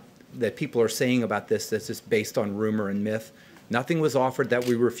lot that people are saying about this that's just based on rumor and myth. Nothing was offered that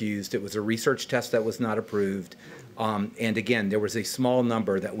we refused. It was a research test that was not approved. And again, there was a small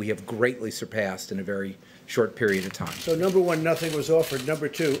number that we have greatly surpassed in a very short period of time. So number one, nothing was offered. Number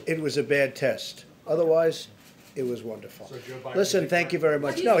two, it was a bad test. Otherwise, it was wonderful. Listen, thank you very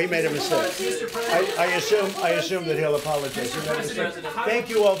much. No, he made a mistake. I assume that he'll apologize. He made a mistake. Thank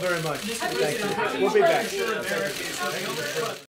you all very much. Thank you. We'll be back.